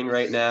horse running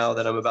right now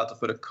that I'm about to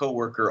put a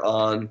coworker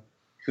on.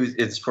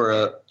 It's for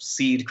a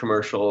seed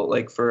commercial,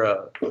 like for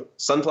a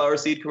sunflower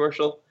seed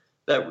commercial.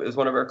 that is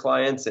one of our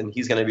clients, and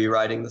he's going to be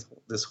riding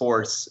this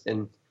horse,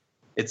 and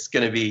it's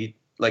going to be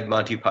like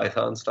Monty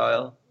Python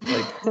style.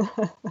 Like,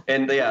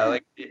 and yeah,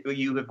 like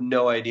you have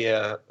no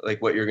idea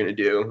like what you're going to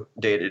do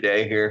day to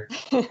day here.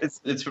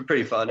 It's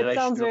pretty fun. It and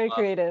sounds very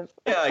creative.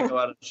 Yeah, I go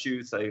out on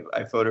shoots.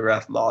 I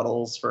photograph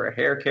models for a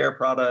hair care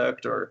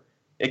product, or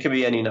it could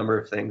be any number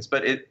of things.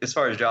 But as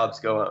far as jobs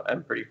go,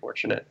 I'm pretty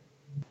fortunate.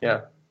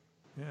 Yeah.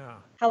 Yeah.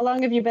 How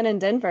long have you been in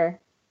Denver?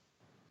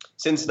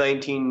 Since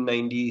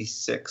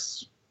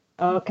 1996.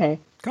 Oh, okay.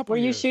 Were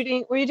you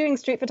doing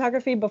street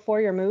photography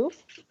before your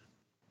move?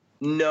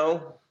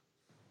 No.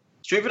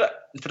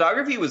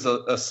 Photography was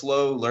a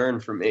slow learn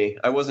for me.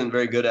 I wasn't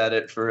very good at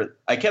it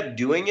I kept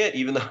doing it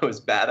even though I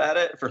was bad at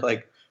it from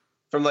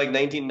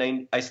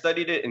 1990. I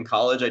studied it in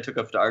college. I took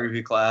a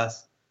photography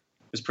class.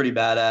 Was pretty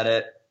bad at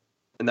it.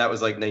 And that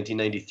was like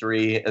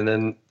 1993. And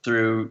then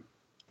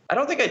I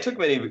don't think I took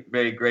many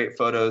very great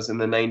photos in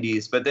the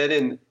 90s, but then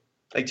in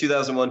like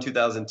 2001,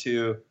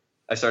 2002,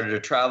 I started to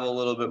travel a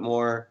little bit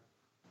more.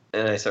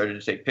 And I started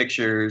to take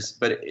pictures,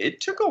 but it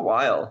took a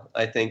while,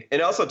 I think.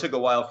 It also took a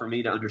while for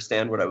me to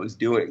understand what I was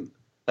doing.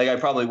 Like, I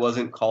probably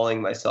wasn't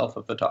calling myself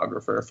a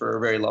photographer for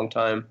a very long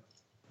time.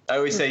 I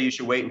always say you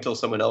should wait until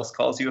someone else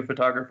calls you a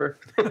photographer.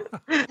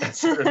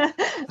 That's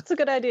a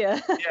good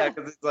idea. Yeah,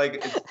 because it's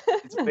like,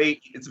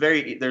 it's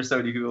very, there's so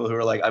many people who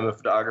are like, I'm a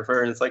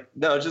photographer. And it's like,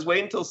 no, just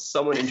wait until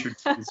someone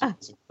introduces you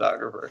as a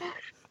photographer.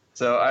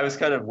 So I was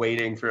kind of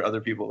waiting for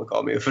other people to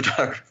call me a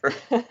photographer.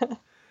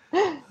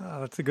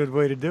 Oh, that's a good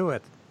way to do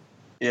it.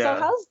 Yeah.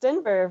 So how's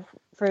Denver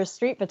for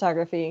street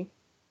photography?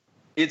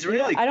 It's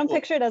really I don't cool.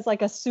 picture it as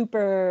like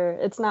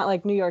it's not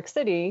like New York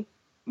City,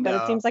 but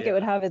it seems like it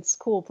would have its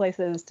cool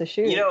places to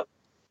shoot. You know,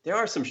 there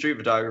are some street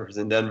photographers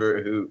in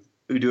Denver who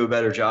do a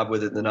better job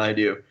with it than I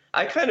do.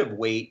 I kind of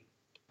wait.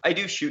 I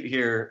do shoot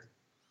here,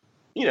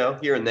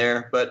 here and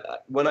there,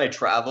 but when I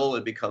travel,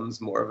 it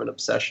becomes more of an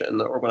obsession,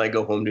 or when I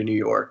go home to New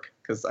York,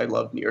 because I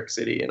love New York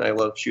City and I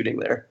love shooting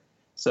there.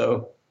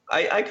 So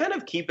I kind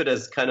of keep it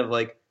as kind of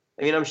like,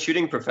 I'm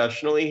shooting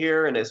professionally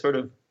here, and it sort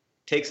of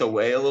takes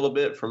away a little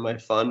bit from my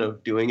fun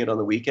of doing it on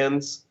the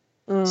weekends.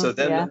 So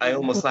then I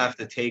almost have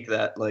to take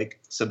that like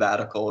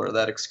sabbatical or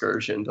that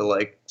excursion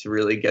to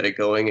really get it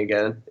going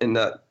again. And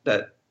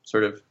that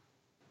sort of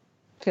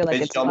feel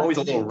like I'm always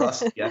a little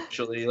rusty,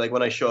 actually. Like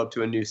when I show up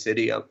to a new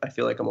city, I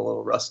feel like I'm a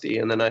little rusty,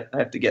 and then I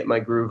have to get my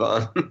groove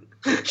on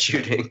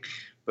shooting.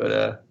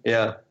 But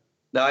yeah,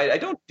 no, I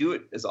don't do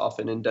it as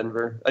often in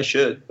Denver. I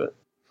should, but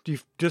do you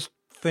just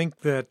think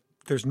that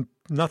there's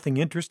nothing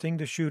interesting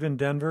to shoot in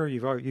Denver?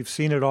 You've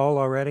seen it all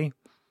already?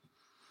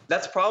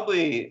 That's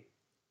probably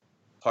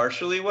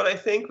partially what I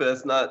think, but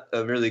that's not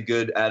a really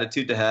good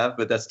attitude to have.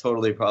 But that's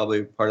totally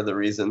probably part of the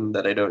reason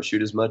that I don't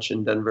shoot as much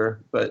in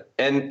Denver.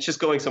 And just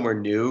going somewhere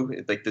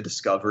new, like the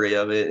discovery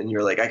of it, and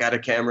you're like, I got a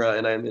camera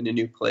and I'm in a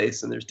new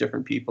place and there's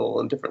different people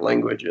and different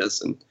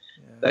languages, and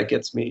that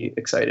gets me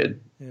excited.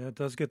 Yeah, it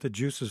does get the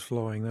juices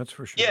flowing, that's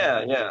for sure.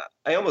 Yeah.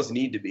 I almost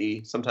need to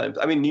be sometimes.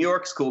 New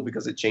York's cool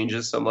because it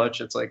changes so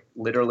much. It's like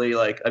literally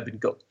like I've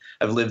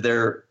lived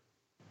there,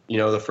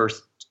 the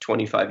first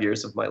 25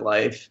 years of my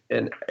life,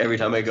 and every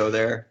time I go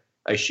there,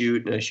 I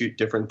shoot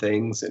different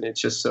things, and it's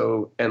just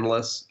so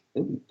endless,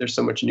 and there's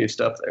so much new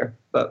stuff there.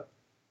 But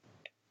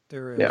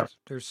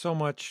there's so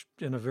much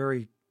in a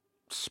very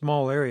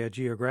small area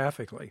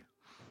geographically.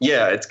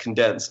 Yeah, it's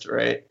condensed,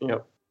 right?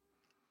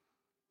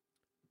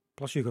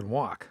 Plus you can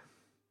walk.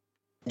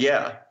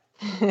 Yeah.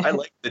 I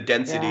like the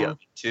density of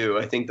it too.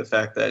 I think the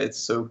fact that it's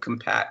so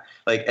compact,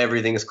 like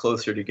everything is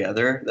closer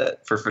together,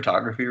 that for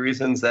photography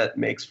reasons, that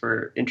makes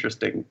for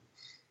interesting,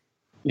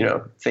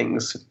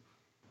 things.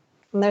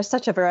 And there's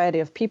such a variety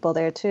of people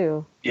there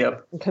too.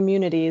 Yep. And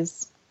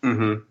communities.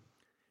 Mm-hmm.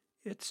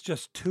 It's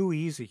just too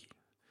easy.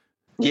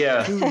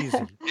 Yeah. Too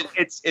easy.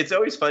 It's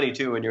always funny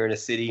too when you're in a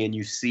city and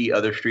you see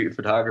other street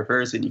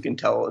photographers and you can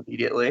tell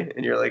immediately,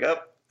 and you're like,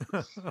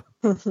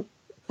 oh.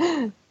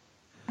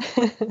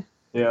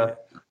 Yeah.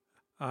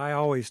 I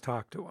always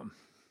talk to them.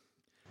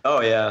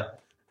 Oh, yeah.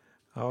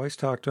 I always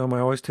talk to them. I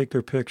always take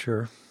their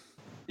picture.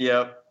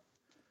 Yep.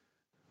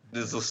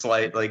 There's a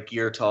slight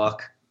gear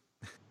talk.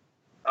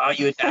 Oh,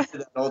 you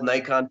adapted that old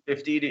Nikon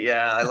 50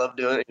 yeah, I love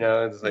doing it.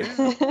 It's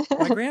like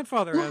my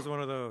grandfather has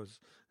one of those.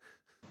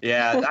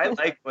 Yeah, I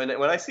like when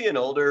I see an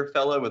older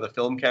fella with a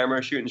film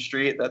camera shooting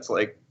street, that's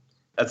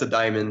a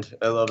diamond.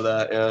 I love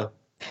that,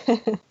 yeah.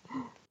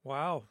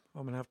 Wow.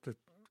 I'm going to have to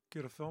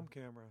get a film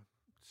camera.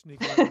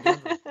 Sneak around in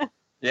Denver.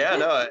 Yeah,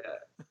 no,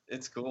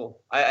 it's cool.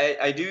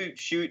 I do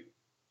shoot.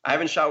 I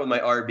haven't shot with my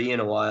RB in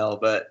a while,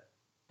 but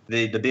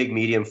the big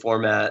medium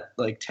format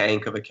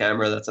tank of a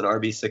camera that's an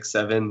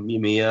RB67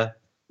 Mamiya.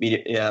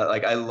 Yeah,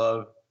 I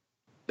love.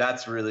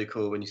 That's really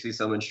cool when you see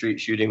someone street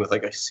shooting with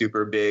a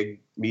super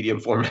big medium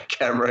format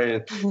camera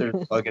and they're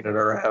plugging it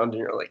around, and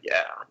you're like,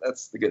 yeah,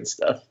 that's the good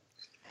stuff.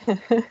 Yeah,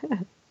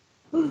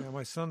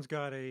 my son's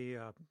got he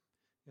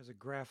has a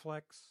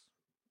Graflex.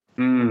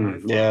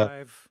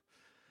 Yeah.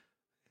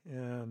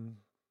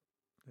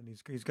 And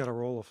he's got a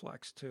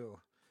Rolleiflex too,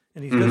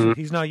 and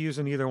he's not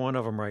using either one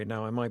of them right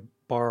now. I might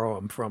borrow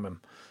them from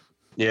him.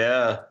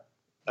 Yeah.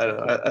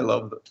 I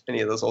love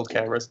any of those old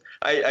cameras.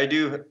 I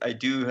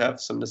do have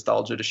some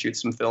nostalgia to shoot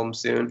some film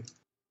soon.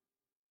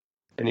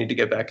 I need to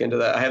get back into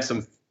that. I have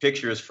some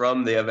pictures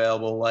from the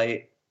Available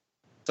Light,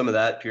 some of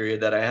that period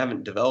that I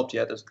haven't developed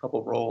yet. There's a couple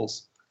of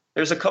rolls.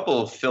 There's a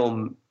couple of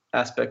film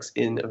aspects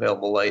in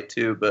Available Light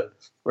too, but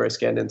where I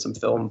scanned in some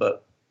film.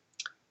 But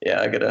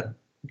yeah, I gotta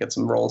get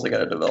some rolls I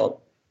gotta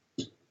develop.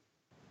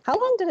 How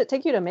long did it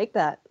take you to make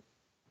that?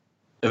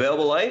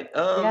 Available Light?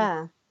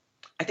 Yeah.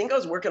 I think I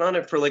was working on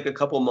it for like a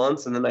couple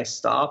months, and then I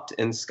stopped,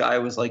 and Sky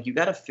was like, "You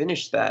got to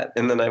finish that,"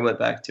 and then I went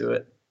back to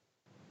it.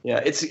 Yeah,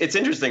 it's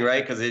interesting,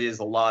 right? Because it is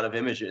a lot of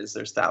images.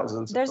 There's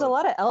thousands. There's a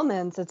lot of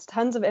elements. It's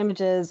tons of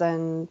images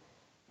and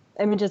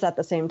images at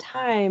the same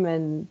time,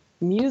 and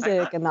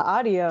music and the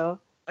audio.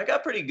 I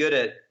got pretty good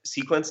at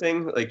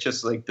sequencing, like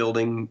just like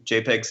building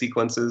JPEG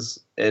sequences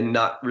and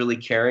not really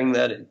caring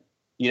that,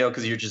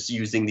 because you're just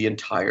using the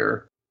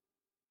entire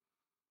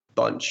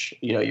bunch.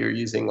 You're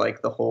using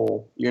like the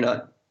whole. You're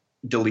not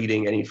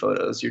deleting any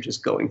photos. You're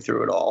just going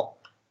through it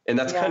all, and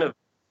that's kind of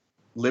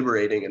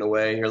liberating in a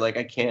way. You're like,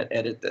 I can't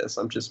edit this.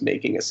 I'm just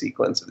making a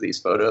sequence of these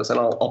photos, and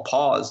I'll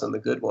pause on the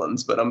good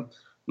ones, but I'm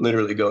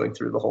literally going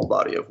through the whole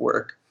body of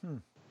work,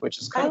 which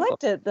is kind of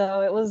liked it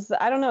though. It was,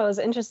 I don't know, it was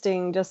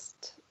interesting.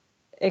 Just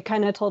it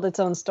kind of told its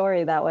own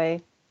story that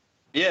way.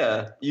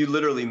 Yeah, you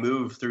literally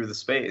move through the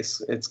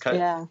space. It's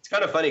kind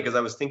of funny because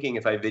I was thinking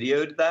if I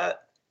videoed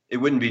that, it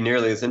wouldn't be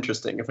nearly as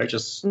interesting. If I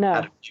just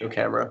had a video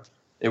camera,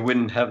 it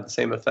wouldn't have the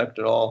same effect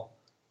at all.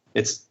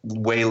 It's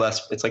way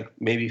less. It's like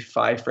maybe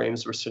 5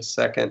 frames per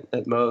second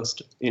at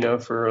most,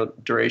 for a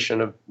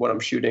duration of what I'm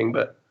shooting.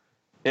 But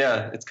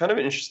yeah, it's kind of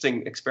an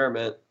interesting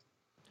experiment.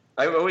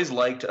 I've always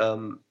liked, I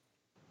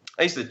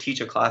used to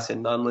teach a class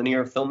in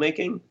nonlinear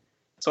filmmaking.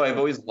 So I've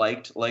always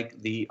liked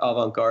like the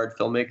avant-garde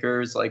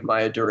filmmakers like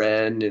Maya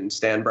Deren and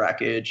Stan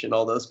Brakhage and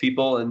all those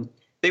people. And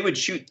they would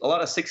shoot a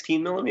lot of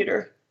 16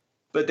 millimeter,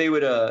 but they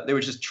would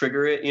just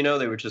trigger it,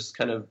 they would just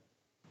kind of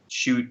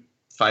shoot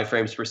 5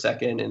 frames per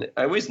second. And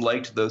I always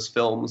liked those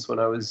films when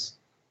I was,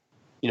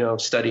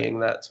 studying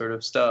that sort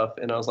of stuff.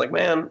 And I was like,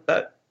 man,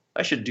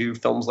 I should do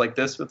films like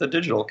this with a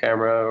digital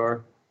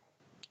camera.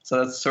 So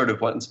that's sort of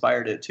what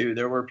inspired it too.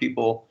 There were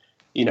people,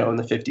 in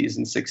the 50s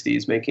and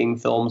 60s making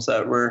films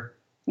that were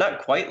not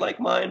quite like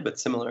mine, but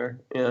similar.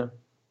 Yeah.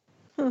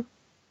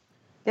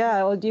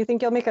 Yeah. Well, do you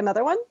think you'll make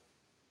another one?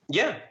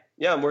 Yeah.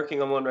 Yeah. I'm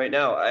working on one right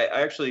now. I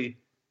actually,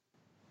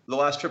 the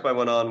last trip I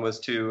went on was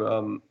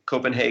to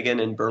Copenhagen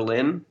and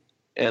Berlin.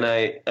 And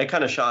I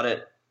kind of shot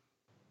it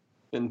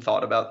and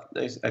thought about,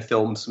 I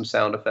filmed some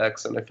sound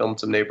effects and I filmed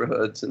some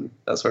neighborhoods and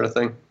that sort of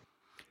thing.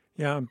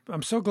 Yeah,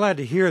 I'm so glad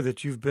to hear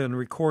that you've been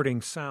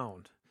recording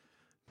sound.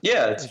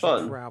 Yeah, it's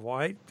fun. Travel.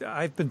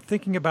 I've been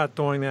thinking about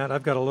doing that.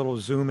 I've got a little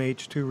Zoom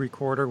H2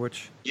 recorder,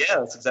 which... Yeah,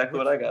 that's exactly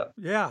what I got.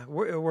 Yeah,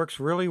 it works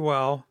really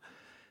well.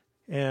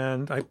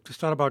 And I just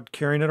thought about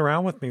carrying it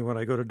around with me when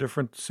I go to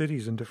different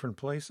cities and different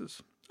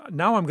places.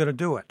 Now I'm going to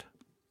do it.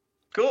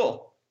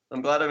 Cool.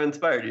 I'm glad I've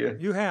inspired you.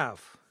 You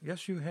have.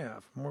 Yes, you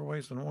have. More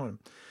ways than one.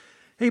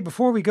 Hey,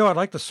 before we go, I'd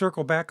like to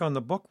circle back on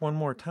the book one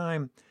more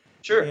time.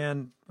 Sure.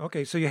 And,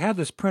 okay, so you had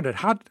this printed.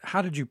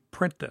 How did you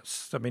print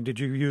this? I mean, did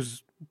you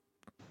use...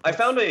 I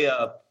found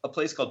a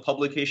place called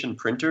Publication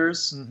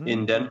Printers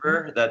in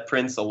Denver that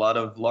prints a lot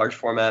of large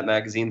format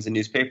magazines and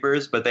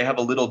newspapers, but they have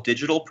a little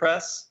digital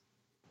press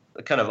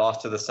kind of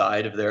off to the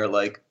side of their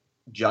like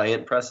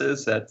giant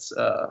presses. That's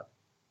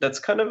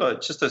kind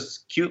of just a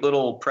cute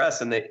little press,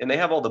 and they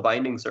have all the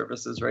binding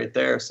surfaces right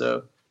there,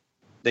 so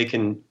they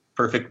can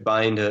perfect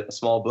bind a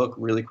small book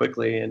really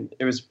quickly. And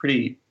it was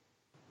pretty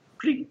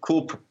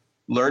cool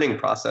learning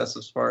process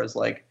as far as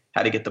like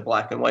how to get the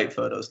black and white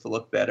photos to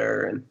look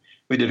better. And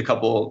we did a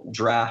couple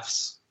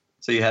drafts,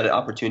 so you had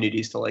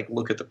opportunities to like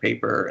look at the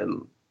paper,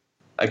 and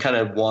I kind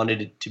of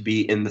wanted it to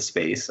be in the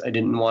space. I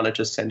didn't want to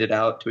just send it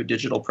out to a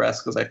digital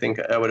press because I think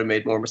I would have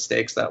made more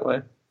mistakes that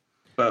way.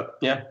 But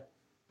yeah.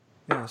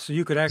 Yeah, so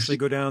you could actually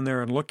go down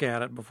there and look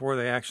at it before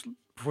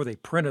they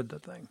printed the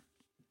thing.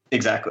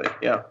 Exactly.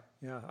 Yeah.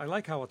 Yeah, I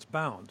like how it's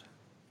bound.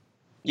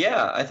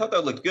 Yeah, I thought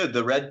that looked good.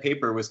 The red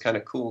paper was kind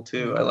of cool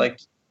too. I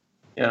liked.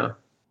 Yeah.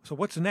 So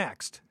what's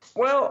next?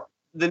 Well,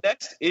 the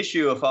next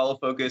issue of Follow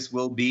Focus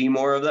will be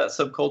more of that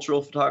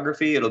subcultural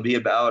photography. It'll be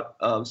about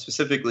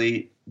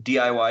specifically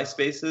DIY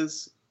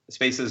spaces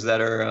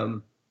that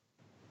are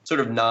sort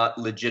of not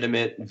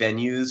legitimate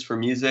venues for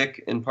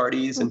music and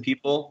parties and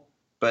people,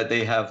 but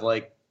they have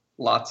like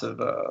lots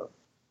of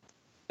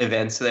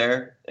events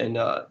there, and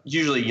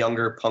usually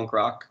younger punk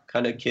rock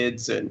kind of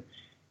kids, and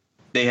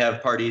they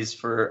have parties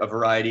for a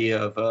variety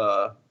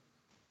of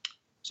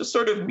just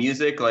sort of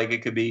music. Like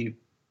it could be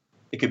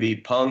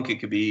punk, it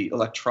could be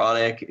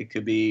electronic, it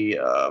could be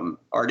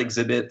art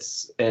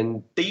exhibits.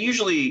 And they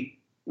usually,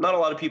 not a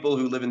lot of people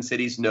who live in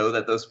cities know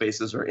that those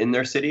spaces are in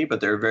their city, but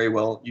they're very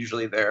well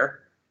usually there.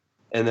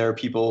 And there are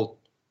people,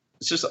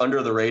 it's just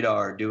under the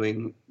radar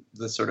doing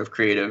the sort of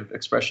creative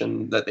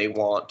expression that they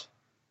want.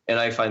 And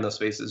I find those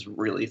spaces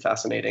really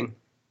fascinating.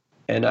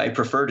 And I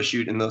prefer to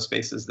shoot in those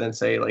spaces than,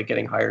 say, like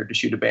getting hired to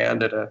shoot a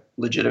band at a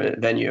legitimate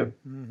venue.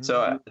 Mm-hmm.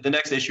 So the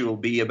next issue will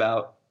be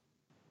about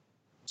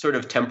sort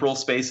of temporal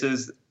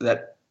spaces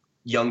that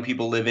young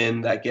people live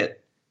in that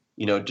get,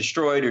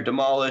 destroyed or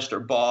demolished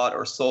or bought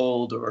or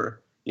sold,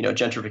 or,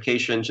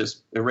 gentrification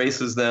just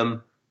erases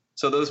them.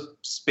 So those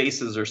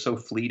spaces are so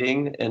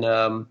fleeting. And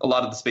a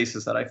lot of the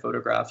spaces that I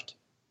photographed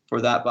for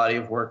that body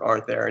of work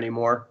aren't there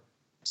anymore.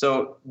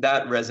 So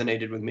that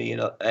resonated with me.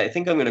 And I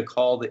think I'm going to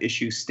call the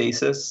issue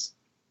Stasis.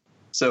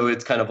 So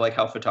it's kind of like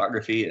how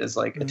photography is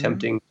like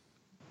attempting to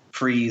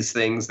freeze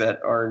things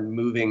that are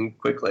moving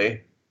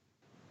quickly,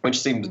 which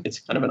seems it's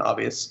kind of an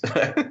obvious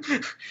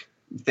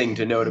thing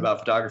to note about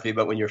photography.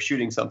 But when you're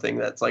shooting something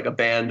that's like a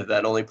band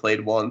that only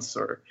played once,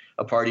 or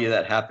a party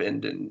that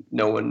happened and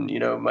no one,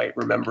 might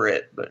remember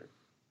it. But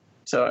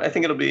so I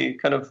think it'll be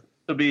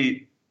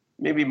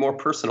maybe more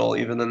personal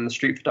even than the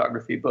street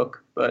photography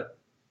book, but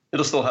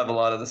it'll still have a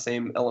lot of the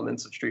same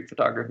elements of street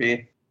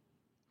photography.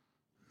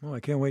 Well, I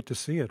can't wait to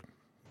see it.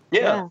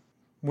 Yeah.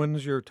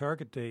 When's your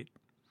target date?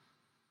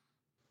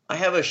 I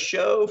have a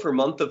show for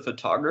Month of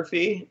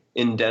Photography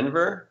in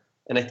Denver,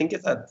 and I think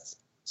it's at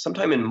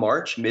sometime in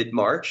March,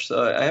 mid-March.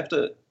 So I have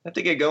to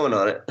get going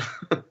on it.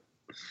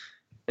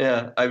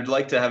 Yeah, I would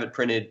like to have it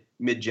printed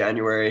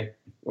mid-January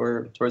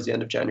or towards the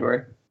end of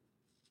January.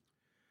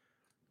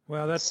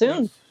 Well, that's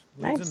soon. Leads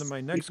Nice. into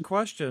my next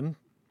question.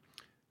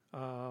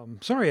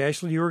 Sorry,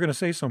 Ashley, you were going to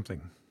say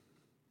something.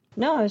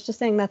 No, I was just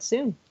saying that's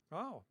soon.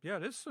 Oh, yeah,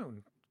 it is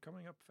soon.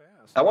 Coming up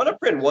fast. I want to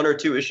print 1 or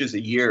 2 issues a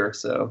year,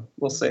 so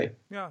we'll see.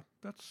 Yeah,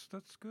 that's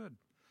good.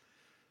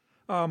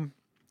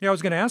 Yeah, I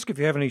was going to ask if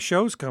you have any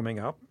shows coming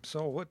up.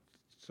 So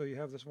you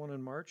have this one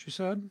in March, you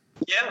said?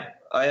 Yeah,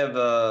 I have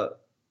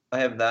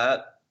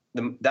that.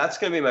 That's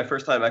going to be my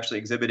first time actually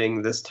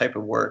exhibiting this type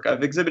of work.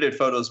 I've exhibited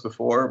photos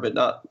before, but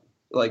not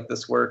like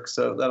this work,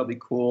 so that'll be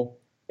cool.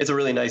 It's a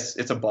really nice,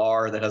 it's a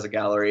bar that has a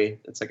gallery.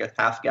 It's like a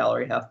half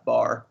gallery, half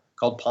bar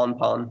called Pon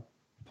Pon.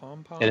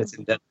 Pon Pon? And it's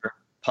in Denver.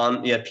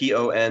 Pon, yeah,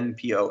 P-O-N.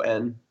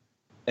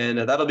 And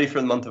that'll be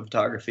for the Month of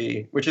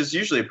Photography, which is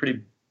usually a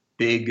pretty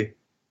big,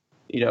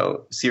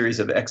 series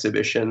of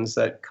exhibitions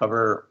that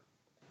cover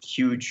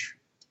huge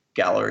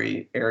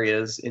gallery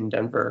areas in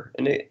Denver.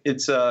 And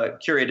it's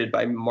curated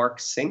by Mark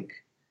Sink,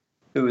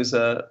 who is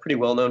a pretty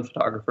well-known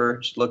photographer.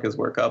 You should look his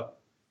work up.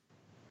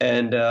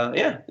 And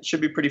it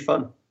should be pretty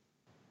fun.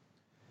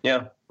 Yeah,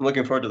 I'm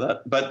looking forward to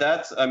that. But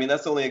that's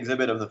the only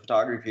exhibit of the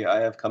photography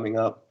I have coming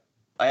up.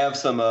 I have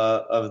some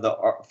of the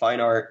fine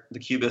art, the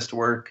Cubist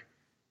work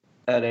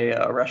at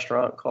a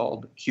restaurant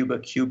called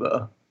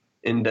Cuba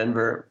in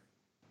Denver.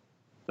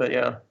 But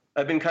yeah,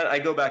 I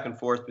go back and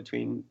forth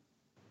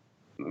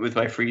with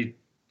my free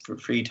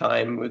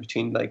time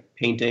between like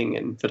painting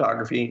and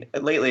photography.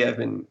 And lately I've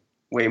been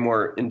way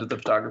more into the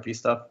photography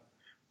stuff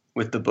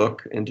with the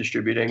book and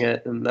distributing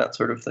it and that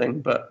sort of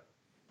thing. But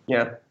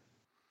yeah.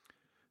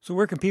 So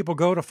where can people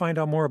go to find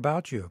out more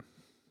about you?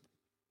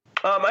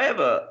 I have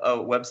a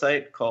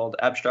website called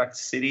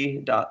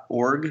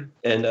abstractcity.org,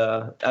 and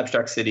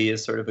Abstract City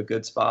is sort of a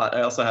good spot.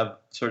 I also have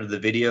sort of the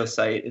video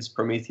site is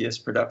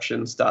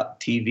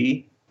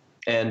prometheusproductions.tv.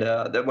 And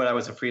when I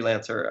was a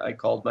freelancer, I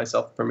called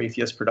myself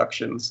Prometheus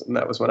Productions, and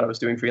that was when I was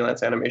doing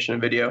freelance animation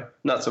and video.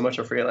 Not so much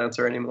a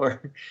freelancer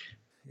anymore.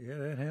 Yeah,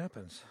 that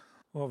happens.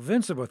 Well,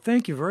 Vincent,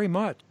 thank you very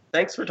much.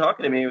 Thanks for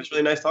talking to me. It was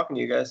really nice talking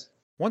to you guys.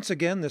 Once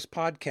again, this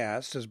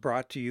podcast is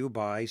brought to you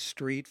by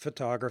Street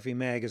Photography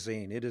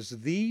Magazine. It is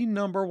the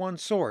 #1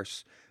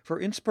 source for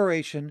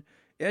inspiration,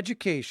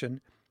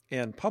 education,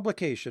 and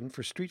publication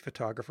for street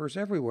photographers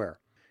everywhere.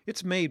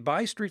 It's made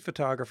by street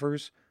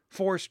photographers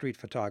for street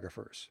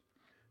photographers.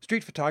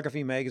 Street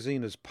Photography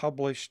Magazine is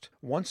published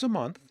once a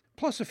month,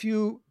 plus a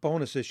few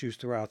bonus issues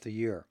throughout the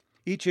year.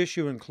 Each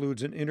issue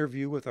includes an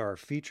interview with our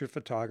featured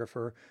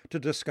photographer to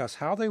discuss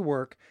how they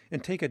work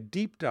and take a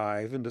deep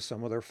dive into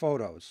some of their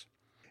photos.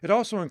 It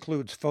also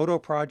includes photo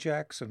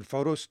projects and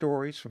photo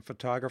stories from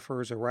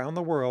photographers around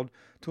the world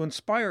to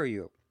inspire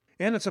you.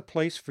 And it's a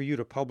place for you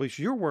to publish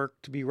your work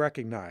to be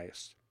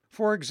recognized.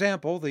 For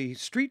example, the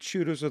Street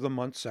Shooters of the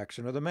Month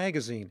section of the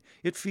magazine.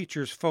 It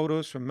features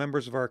photos from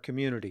members of our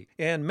community,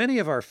 and many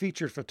of our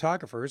featured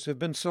photographers have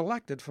been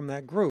selected from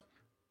that group.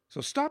 So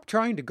stop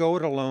trying to go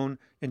it alone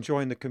and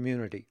join the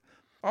community.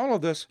 All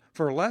of this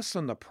for less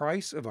than the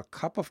price of a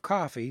cup of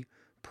coffee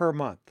per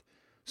month.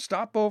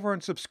 Stop over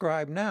and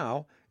subscribe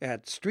now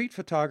at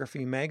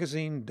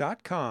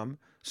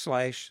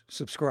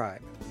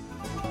streetphotographymagazine.com/subscribe.